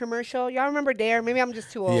Dare commercial. Y'all remember Dare? Maybe I'm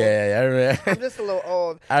just too old. Yeah, I remember. I'm just a little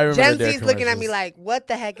old. I remember Gen Dare Z's looking at me like, what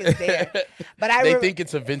the heck is Dare? But they think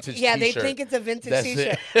it's a vintage t-shirt. Yeah, they think it's a vintage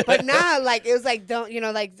t-shirt. But nah, like, it was like, don't, you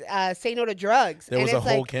know, like, say no to drugs. There was a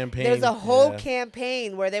whole campaign. There was a whole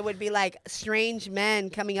campaign where they would be like strange men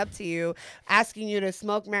coming up to you, asking you to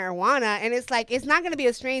smoke marijuana. And it's like, it's not going to be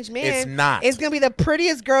a strange man. It's not. It's going to be the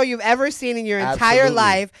prettiest girl you've ever seen in your entire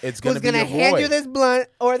life. It's going to who's going to hand you this blunt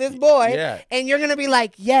or this boy. Yeah. And you're going to be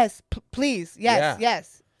like, yes, please,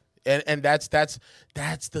 yes. And that's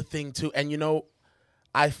the thing too. And you know,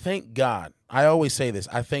 I thank God. I always say this.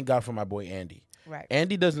 I thank God for my boy Andy. Right.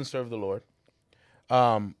 Andy doesn't serve the Lord,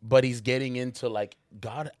 but he's getting into like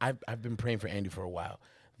God. I've been praying for Andy for a while.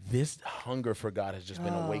 This hunger for God has just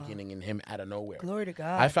been awakening in him out of nowhere. Glory to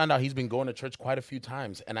God. I found out he's been going to church quite a few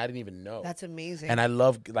times, and I didn't even know. That's amazing. And I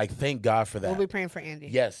love, like, thank God for that. We'll be praying for Andy.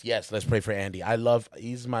 Yes, let's pray for Andy.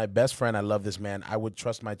 He's my best friend. I love this man. I would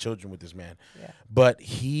trust my children with this man. Yeah. But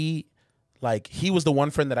he was the one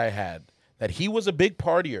friend that I had, that he was a big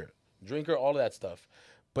partier, drinker, all of that stuff.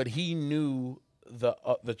 But he knew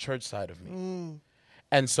the church side of me.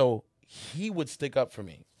 And so he would stick up for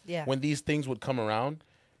me. Yeah. When these things would come around,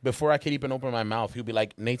 before I could even open my mouth, he'd be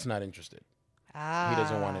like, Nate's not interested. He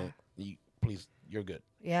doesn't want to. Please, you're good.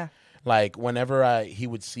 Yeah. Like, whenever he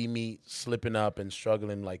would see me slipping up and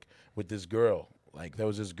struggling, like, with this girl. Like, there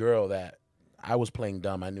was this girl that I was playing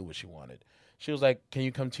dumb. I knew what she wanted. She was like, can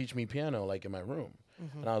you come teach me piano, like, in my room?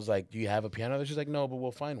 Mm-hmm. And I was like, do you have a piano there? She's like, no, but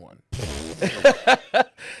we'll find one.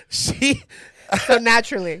 So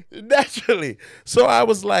naturally. So I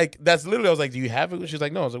was like, I was like, do you have it? She's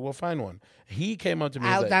like, no. I was like, we'll find one. He came up to me.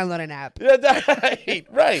 I'll download an app.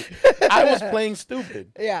 Right. I was playing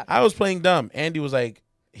stupid. Yeah. I was playing dumb. Andy was like,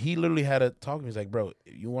 he literally had to talk to me. He's like, bro,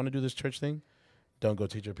 you want to do this church thing? Don't go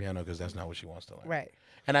teach her piano because that's not what she wants to learn. Right.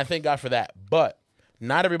 And I thank God for that. But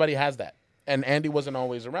not everybody has that. And Andy wasn't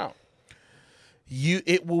always around.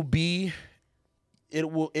 It will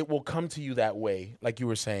come to you that way, like you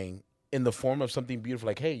were saying, in the form of something beautiful.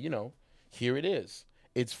 Like, hey, here it is.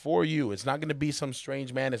 It's for you. It's not going to be some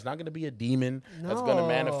strange man. It's not going to be a demon that's going to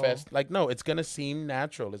manifest. Like, no, it's going to seem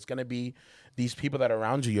natural. It's going to be these people that are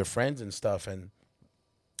around you, your friends and stuff. And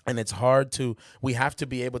it's hard we have to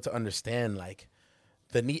be able to understand, like,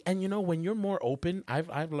 the need. And, when you're more open,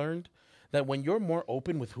 I've learned that when you're more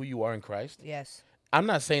open with who you are in Christ. Yes. I'm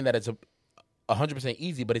not saying that it's 100%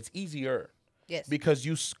 easy, but it's easier. Yes. Because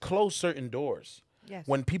you close certain doors. Yes.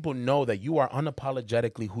 When people know that you are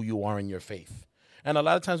unapologetically who you are in your faith. And a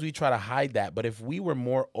lot of times we try to hide that. But if we were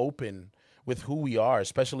more open with who we are,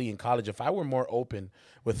 especially in college, if I were more open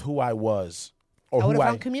with who I was, or I would have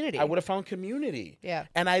found community. I would have found community. Yeah.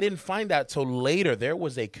 And I didn't find that till later. There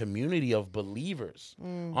was a community of believers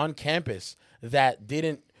on campus that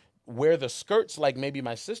didn't wear the skirts like maybe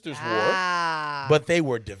my sisters wore, but they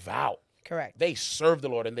were devout. Correct. They served the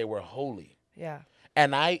Lord and they were holy. Yeah.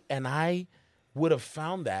 And I would have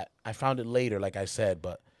found that. I found it later, like I said,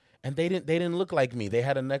 and they didn't look like me. They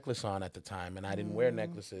had a necklace on at the time, and I didn't wear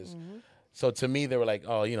necklaces. So to me, they were like,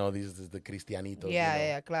 oh, these are the Cristianitos.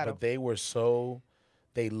 Yeah, claro. But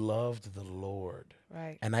they loved the Lord.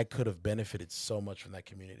 Right. And I could have benefited so much from that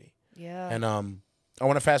community. Yeah. And I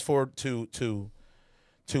want to fast forward to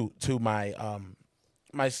my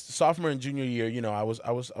my sophomore and junior year. I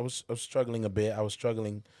was struggling a bit. I was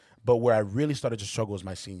struggling, but where I really started to struggle was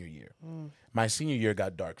my senior year. My senior year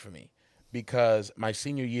got dark for me because my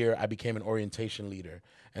senior year I became an orientation leader,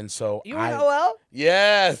 and so You were in OL?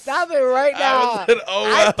 Yes. Stop it right now. I was in OL.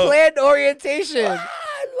 I planned orientation.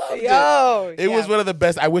 I loved it. It was one of the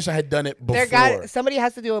best. I wish I had done it before. Somebody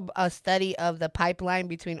has to do a study of the pipeline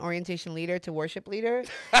between orientation leader to worship leader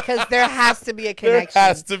because there has to be a connection. There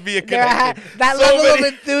has to be a connection. That level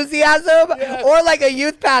of enthusiasm, or like a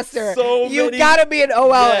youth pastor. You gotta be an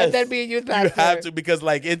OL and then be a youth pastor. You have to because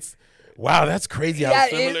it's. Wow, that's crazy how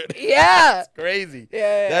similar. That's crazy.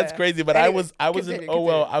 Yeah. That's crazy. But anyway, I was an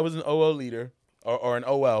OL. I was an OL leader or an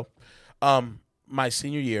OL. My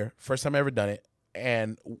senior year, first time I ever done it,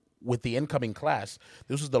 and with the incoming class,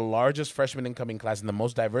 this was the largest freshman incoming class and the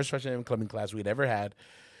most diverse freshman incoming class we'd ever had.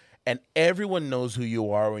 And everyone knows who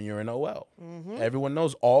you are when you're in OL. Everyone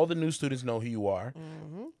knows. All the new students know who you are.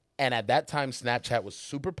 And at that time, Snapchat was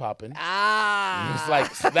super popping. It's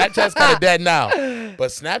like Snapchat's kind of dead now.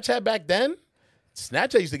 But Snapchat back then,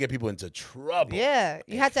 Snapchat used to get people into trouble. Yeah,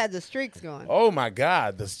 you had to have the streaks going. Oh, my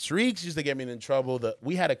God. The streaks used to get me in trouble.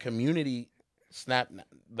 We had a community Snap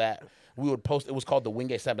that we would post. It was called the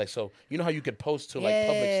Wingate Snap. So you know how you could post to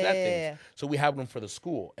public Snap things? So we had one for the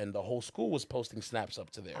school, and the whole school was posting snaps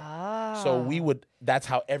up to there. So that's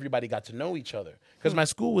how everybody got to know each other. Because my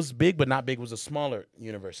school was big, but not big. It was a smaller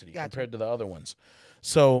university compared to the other ones.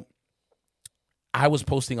 So I was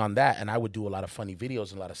posting on that, and I would do a lot of funny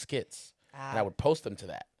videos and a lot of skits. And I would post them to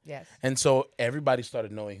that. Yes. And so everybody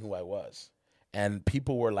started knowing who I was. And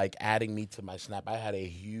people were adding me to my Snap. I had a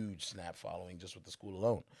huge Snap following just with the school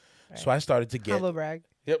alone. Right. So I started to get... Humble brag.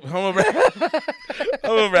 Yep, humble brag.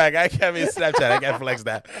 Humble brag. I can't be a Snapchat. I can't flex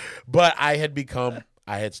that. But I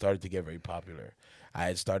had started to get very popular. I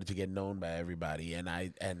had started to get known by everybody. And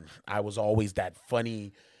I was always that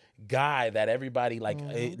funny guy that everybody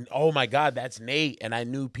oh my God, that's Nate. And I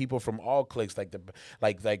knew people from all cliques, like the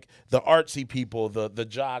artsy people, the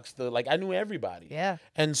jocks, I knew everybody. Yeah.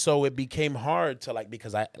 And so it became hard to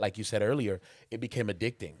because I, like you said earlier, it became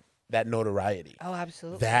addicting, that notoriety. Oh,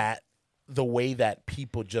 absolutely. That the way that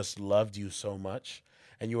people just loved you so much,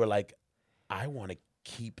 and you were like, I want to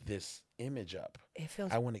keep this image up. It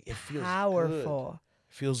feels it feels powerful.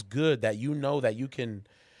 Good. It feels good that you know that you can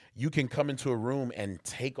come into a room and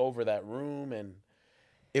take over that room, and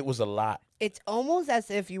it was a lot. It's almost as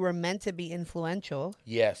if you were meant to be influential.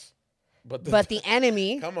 Yes. But the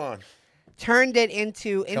enemy come on. turned it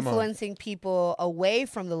into influencing people away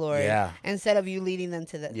from the Lord instead of you leading them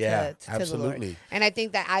to the to the Lord. And I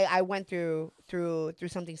think that I went through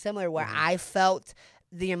something similar where I felt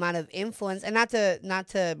the amount of influence, and not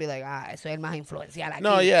to be like, soy el más influencial aquí.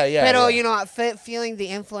 No, yeah. Pero, feeling the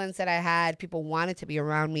influence that I had, people wanted to be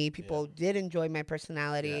around me. People did enjoy my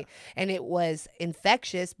personality, and it was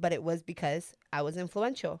infectious, but it was because I was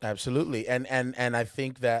influential. Absolutely. And I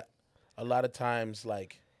think that a lot of times,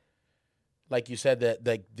 like you said,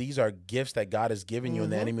 that these are gifts that God has given you,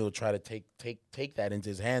 and the enemy will try to take that into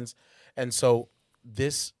his hands. And so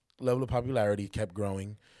this level of popularity kept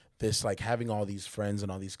growing. This having all these friends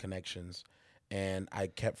and all these connections, and I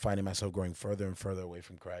kept finding myself growing further and further away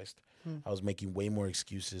from Christ. I was making way more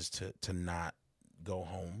excuses to not go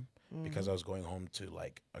home because I was going home to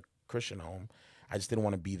a Christian home. I just didn't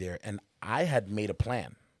want to be there, and I had made a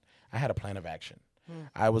plan. I had a plan of action.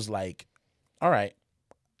 I was like, all right,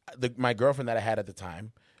 my girlfriend that I had at the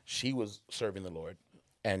time, she was serving the Lord,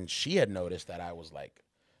 and she had noticed that I was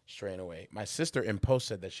straying away. My sister in post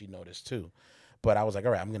said that she noticed too. But I was like,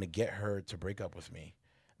 all right, I'm going to get her to break up with me.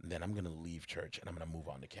 And then I'm going to leave church, and I'm going to move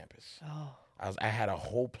on to campus. Oh. I had a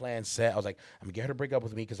whole plan set. I was like, I'm going to get her to break up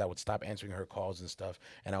with me because I would stop answering her calls and stuff,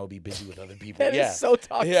 and I would be busy with other people. That is so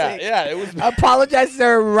toxic. Yeah. It was. Apologize to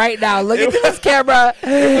her right now. Look into this camera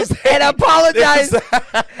and apologize.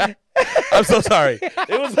 I'm so sorry.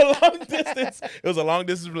 It was a long distance. It was a long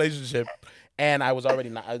distance relationship. And I was already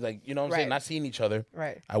not, I was like, you know what I'm saying? Not seeing each other.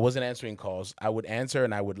 Right. I wasn't answering calls. I would answer,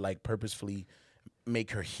 and I would purposefully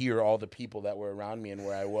make her hear all the people that were around me and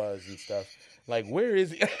where I was and stuff. Where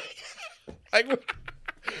is he?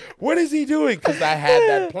 What is he doing? Because I had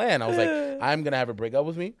that plan. I was like, I'm going to have her break up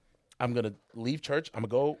with me. I'm going to leave church. I'm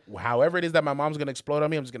going to go, however it is that my mom's going to explode on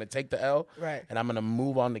me, I'm just going to take the L. Right. And I'm going to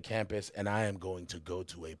move on to campus, and I am going to go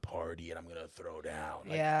to a party, and I'm going to throw down.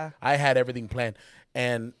 Like, Yeah. I had everything planned.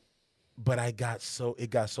 But it got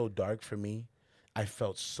so dark for me. I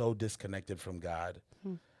felt so disconnected from God.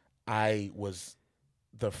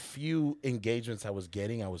 The few engagements I was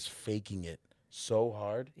getting, I was faking it so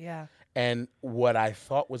hard. Yeah. And what I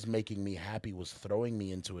thought was making me happy was throwing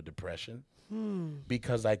me into a depression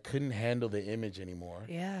because I couldn't handle the image anymore.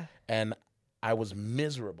 Yeah. And I was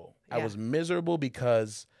miserable. I Yeah. was miserable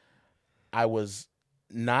because I was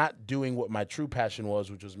not doing what my true passion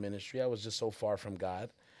was, which was ministry. I was just so far from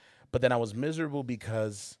God. But then I was miserable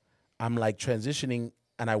because I'm like transitioning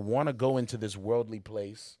and I want to go into this worldly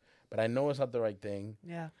place, but I know it's not the right thing.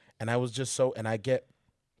 Yeah. And I was just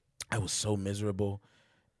I was so miserable.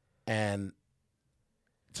 And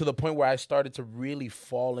to the point where I started to really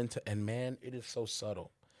fall into, and man, it is so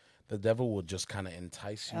subtle. The devil will just kind of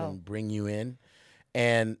entice you and bring you in.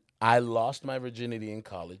 And I lost my virginity in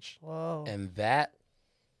college. Whoa. And that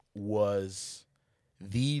was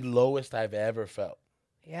the lowest I've ever felt.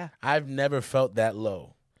 Yeah. I've never felt that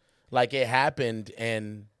low. Like it happened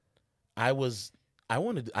and I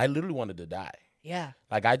literally wanted to die. Yeah.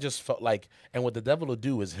 Like I just felt like, and what the devil will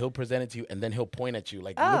do is he'll present it to you and then he'll point at you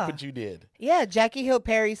like, look what you did. Yeah. Jackie Hill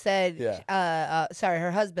Perry said, Yeah.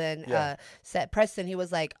 her husband said, Preston, he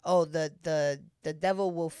was like, oh, the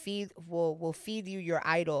devil will feed you your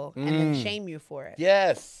idol and then shame you for it.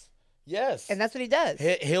 Yes. Yes. And that's what he does.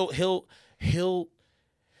 He'll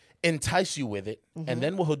entice you with it. And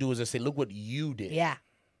then what he'll do is just say, look what you did. Yeah.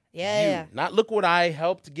 Yeah. Not look what I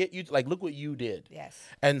helped get you. Like, look what you did. Yes.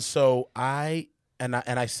 And so I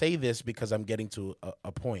say this because I'm getting to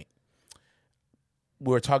a point.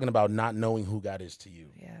 We're talking about not knowing who God is to you.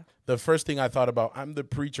 Yeah. The first thing I thought about, I'm the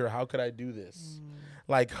preacher. How could I do this?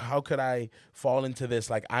 Like, how could I fall into this?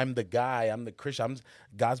 Like, I'm the guy. I'm the Christian.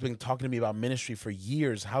 God's been talking to me about ministry for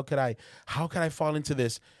years. How could I fall into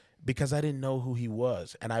this? Because I didn't know who he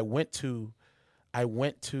was. And I went to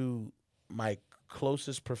my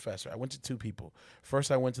closest professor. I went to two people.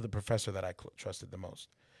 First, I went to the professor that I trusted the most.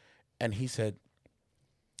 And he said,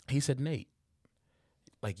 Nate,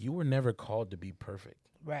 like you were never called to be perfect.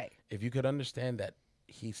 Right. If you could understand that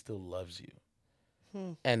he still loves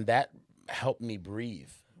you. And that helped me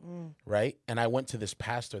breathe. Right. And I went to this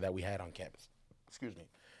pastor that we had on campus. Excuse me.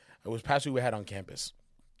 It was pastor we had on campus.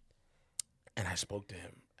 And I spoke to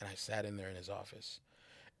him and I sat in there in his office.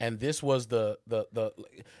 And this was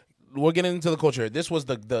we're getting into the culture. This was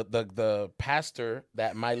the pastor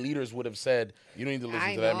that my leaders would have said, you don't need to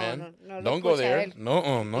listen to that man. No, don't go there.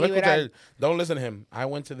 No, don't listen to him. I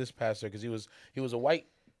went to this pastor because he was a white,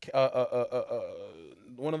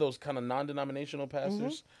 one of those kind of non-denominational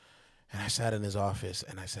pastors. And I sat in his office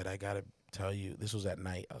and I said, I got to tell you, this was at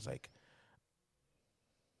night. I was like,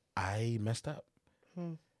 I messed up.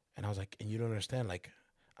 And I was like, and you don't understand, like,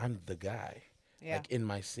 I'm the guy. Yeah. Like in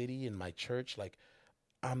my city, in my church, like,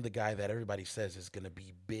 I'm the guy that everybody says is going to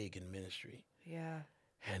be big in ministry. Yeah.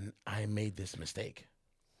 And I made this mistake.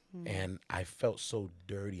 And I felt so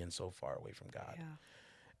dirty and so far away from God.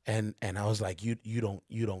 Yeah. And I was like, you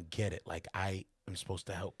don't get it. Like I am supposed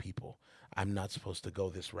to help people. I'm not supposed to go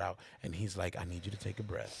this route. And he's like, I need you to take a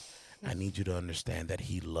breath. I need you to understand that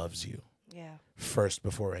he loves you. Yeah. First,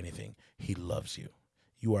 before anything, he loves you.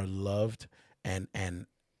 You are loved and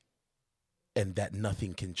that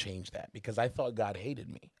nothing can change that, because I thought God hated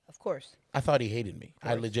me. Of course. I thought he hated me.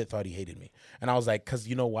 I legit thought he hated me. And I was like, because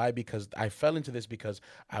you know why? Because I fell into this because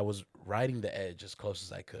I was riding the edge as close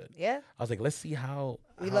as I could. Yeah. I was like, let's see how.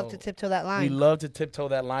 We love to tiptoe that line. We love to tiptoe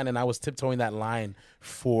that line. And I was tiptoeing that line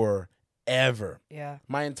forever. Yeah.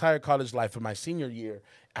 My entire college life, for my senior year,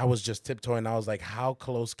 I was just tiptoeing. I was like, how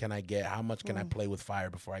close can I get? How much can I play with fire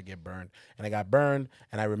before I get burned? And I got burned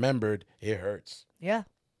and I remembered it hurts. Yeah.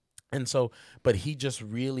 And so, but he just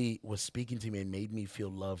really was speaking to me and made me feel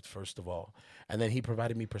loved, first of all. And then he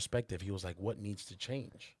provided me perspective. He was like, what needs to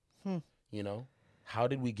change? You know, how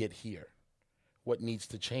did we get here? What needs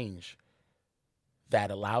to change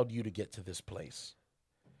that allowed you to get to this place?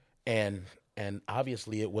 And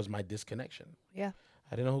obviously it was my disconnection. Yeah.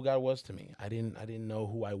 I didn't know who God was to me. I didn't know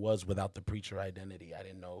who I was without the preacher identity. I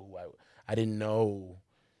didn't know I didn't know,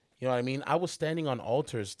 you know what I mean? I was standing on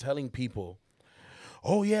altars telling people,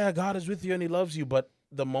 oh, yeah, God is with you and he loves you. But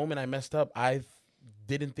the moment I messed up, I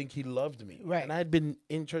didn't think he loved me. Right. And I had been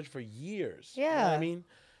in church for years. Yeah. You know what I mean?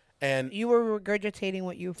 And you were regurgitating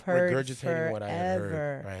what you've heard. Regurgitating what I had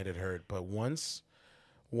heard. But once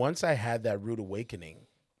I had that rude awakening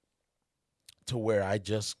to where I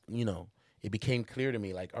just, you know, it became clear to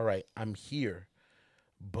me, like, all right, I'm here,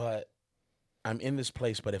 but I'm in this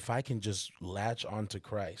place, but if I can just latch onto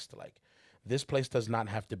Christ, like this place does not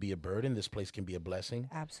have to be a burden. This place can be a blessing.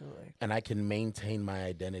 Absolutely. And I can maintain my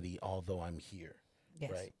identity although I'm here.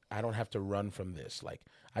 Yes. Right? I don't have to run from this. Like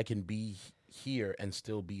I can be here and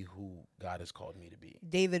still be who God has called me to be.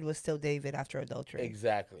 David was still David after adultery.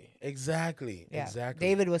 Exactly. Yeah. Exactly.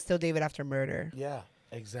 David was still David after murder. Yeah,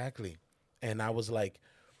 exactly. And I was like,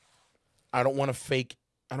 I don't want to fake.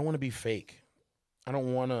 I don't want to be fake. I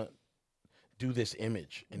don't want to do this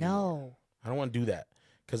image anymore. No. I don't want to do that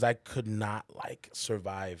because I could not like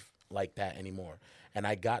survive like that anymore. And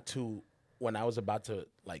I got to when I was about to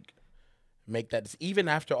like make that, even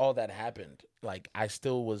after all that happened, like I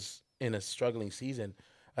still was in a struggling season.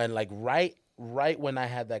 And like right when I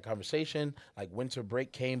had that conversation, like winter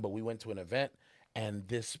break came, but we went to an event and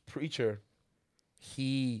this preacher,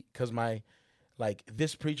 he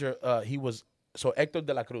was, so Hector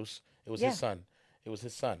de la Cruz, it was his son. It was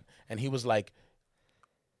his son. And he was like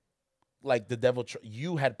the devil,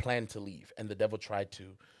 you had planned to leave and the devil tried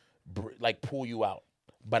to pull you out,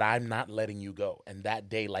 but I'm not letting you go. And that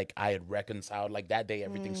day, like I had reconciled, like that day,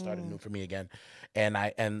 everything started new for me again.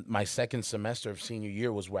 And my second semester of senior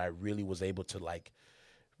year was where I really was able to like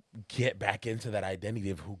get back into that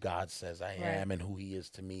identity of who God says I am and who he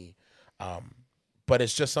is to me. But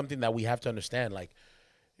it's just something that we have to understand. Like,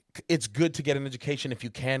 it's good to get an education. If you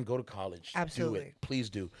can, go to college. Absolutely. Do it. Please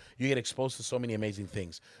do. You get exposed to so many amazing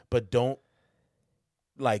things. But don't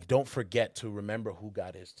forget to remember who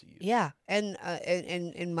God is to you. Yeah. And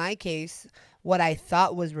in my case, what I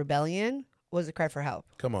thought was rebellion was a cry for help.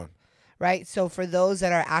 Come on. Right? So for those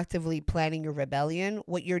that are actively planning your rebellion,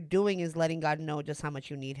 what you're doing is letting God know just how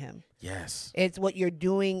much you need him. Yes. It's what you're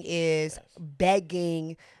doing is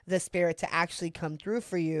begging the Spirit to actually come through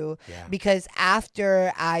for you. Yeah. Because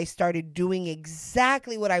after I started doing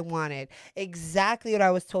exactly what I wanted, exactly what I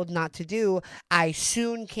was told not to do, I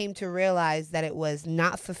soon came to realize that it was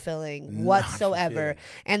not fulfilling whatsoever.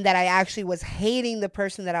 And that I actually was hating the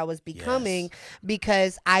person that I was becoming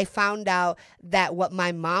because I found out that what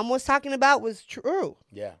my mom was talking about was true.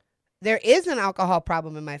 Yeah. There is an alcohol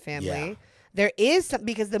problem in my family. Yeah. There is some,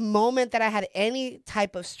 because the moment that I had any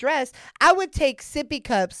type of stress, I would take sippy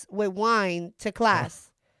cups with wine to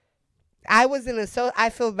class. I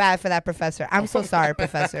feel bad for that professor. I'm so sorry,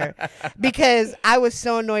 professor, because I was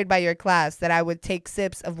so annoyed by your class that I would take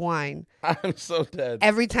sips of wine. I'm so dead.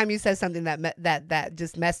 Every time you said something that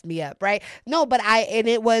just messed me up, right? No, but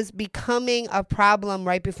it was becoming a problem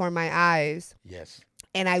right before my eyes. Yes.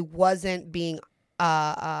 And I wasn't being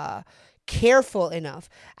careful enough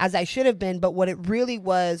as I should have been. But what it really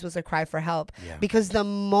was a cry for help. Yeah. Because the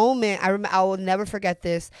moment I will never forget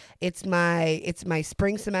this. It's my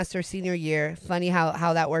spring semester senior year. Funny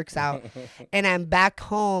how that works out. And I'm back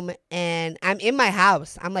home and I'm in my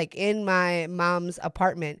house. I'm like in my mom's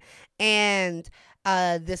apartment, and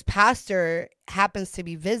this pastor happens to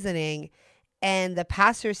be visiting, and the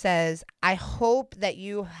pastor says, "I hope that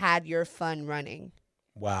you had your fun running."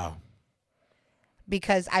 Wow.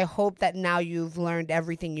 Because I hope that now you've learned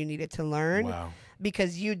everything you needed to learn. Wow.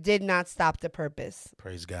 Because you did not stop the purpose.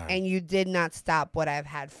 Praise God. And you did not stop what I've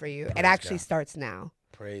had for you. Praise It actually God. starts now.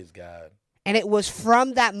 Praise God. And it was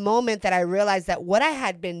from that moment that I realized that what I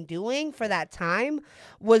had been doing for that time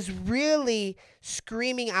was really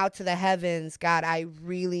screaming out to the heavens, God, I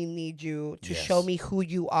really need you to show me who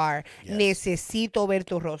you are. Yes. Necesito ver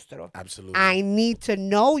tu rostro. Absolutely. I need to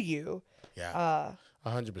know you. Yeah.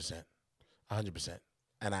 100%. 100%.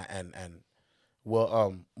 And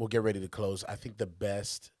we'll get ready to close. I think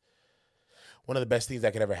one of the best things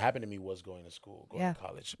that could ever happen to me was going to school, going to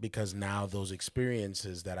college, because now those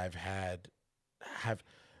experiences that I've had have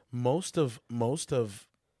most of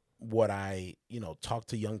what I, talk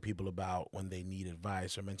to young people about when they need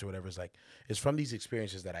advice or mentor, whatever, is from these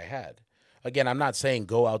experiences that I had. Again, I'm not saying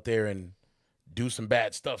go out there and do some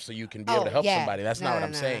bad stuff so you can be able to help somebody. That's not what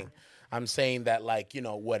I'm saying. I'm saying that,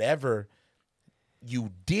 whatever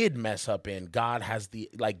you did mess up in, God has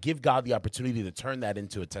give God the opportunity to turn that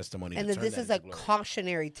into a testimony. And this is a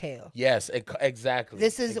cautionary tale. Yes, exactly.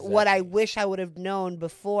 This is what I wish I would have known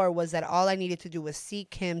before, was that all I needed to do was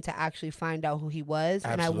seek him to actually find out who he was.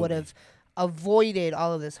 Absolutely. And I would have avoided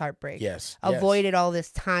all of this heartbreak. Yes. Avoided all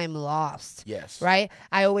this time lost. Yes. Right?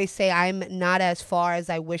 I always say I'm not as far as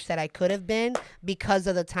I wish that I could have been because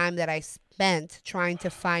of the time that I spent trying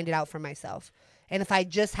to find it out for myself. And if I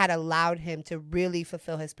just had allowed him to really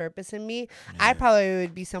fulfill his purpose in me, I probably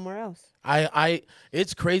would be somewhere else.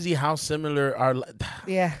 It's crazy how similar our.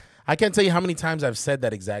 Yeah. I can't tell you how many times I've said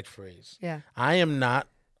that exact phrase. Yeah. I am not.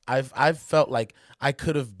 I've felt like I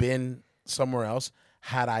could have been somewhere else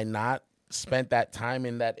had I not spent that time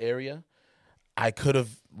in that area. I could have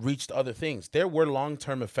reached other things. There were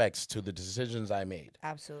long-term effects to the decisions I made.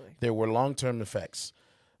 Absolutely. There were long-term effects.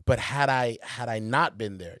 But had I not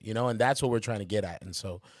been there, and that's what we're trying to get at. And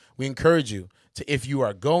so we encourage you to, if you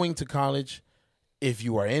are going to college, if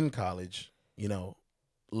you are in college,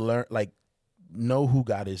 learn, know who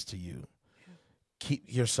God is to you.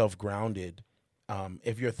 Keep yourself grounded.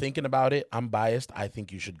 If you're thinking about it, I'm biased. I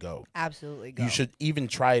think you should go. Absolutely go. You should even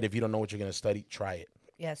try it. If you don't know what you're going to study, try it.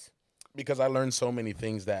 Yes. Because I learned so many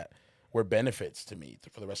things that were benefits to me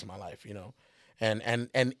for the rest of my life, And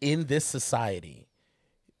in this society,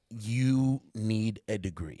 you need a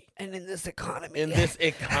degree. And in this economy.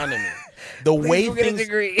 The way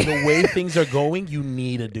things are going, you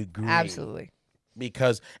need a degree. Absolutely.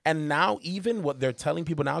 And now even what they're telling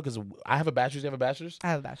people now, because I have a bachelor's, you have a bachelor's? I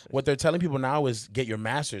have a bachelor's. What they're telling people now is get your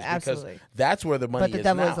master's. Absolutely. Because that's where the money is. But the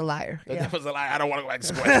devil now. is a liar. The devil's a liar. I don't want to go back to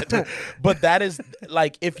school. But that is,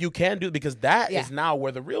 if you can do it, because that is now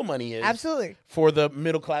where the real money is. Absolutely. For the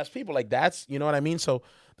middle class people. That's, you know what I mean? So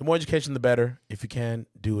the more education, the better. If you can,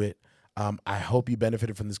 do it. I hope you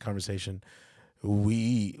benefited from this conversation.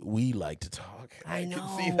 We like to talk. I know.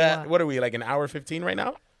 Can see that. What are we, like an hour 15 right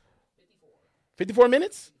now? 54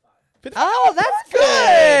 minutes? 54? Oh, that's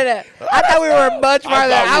good. I thought we were much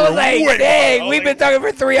farther. I was like, dang, we've been talking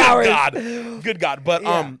for 3 hours. Good God. But,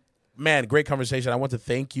 man, great conversation. I want to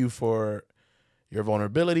thank you for your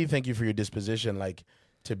vulnerability. Thank you for your disposition,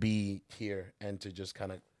 to be here and to just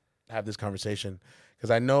kind of have this conversation. Because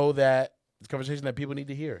I know that it's a conversation that people need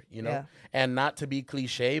to hear, and not to be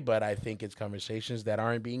cliche, but I think it's conversations that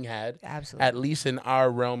aren't being had. Absolutely. At least in our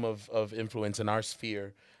realm of influence, in our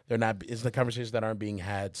sphere. It's the conversations that aren't being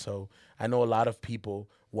had. So I know a lot of people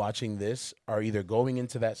watching this are either going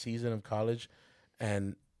into that season of college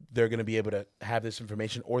and they're going to be able to have this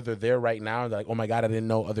information, or they're there right now and they're like, oh my God, I didn't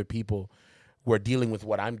know other people were dealing with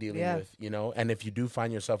what I'm dealing with, And if you do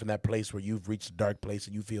find yourself in that place where you've reached a dark place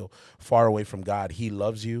and you feel far away from God, He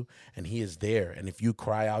loves you and He is there. And if you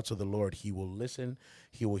cry out to the Lord, He will listen,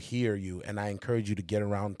 He will hear you. And I encourage you to get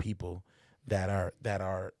around people that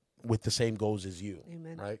are with the same goals as you.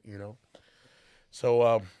 Amen. Right?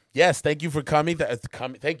 So, yes, thank you for coming.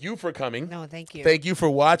 Thank you for coming. No, thank you. Thank you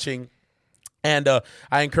for watching. And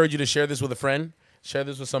I encourage you to share this with a friend. Share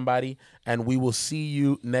this with somebody. And we will see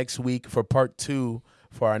you next week for part 2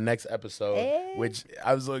 for our next episode, which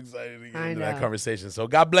I'm so excited to get into that conversation. So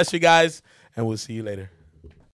God bless you guys, and we'll see you later.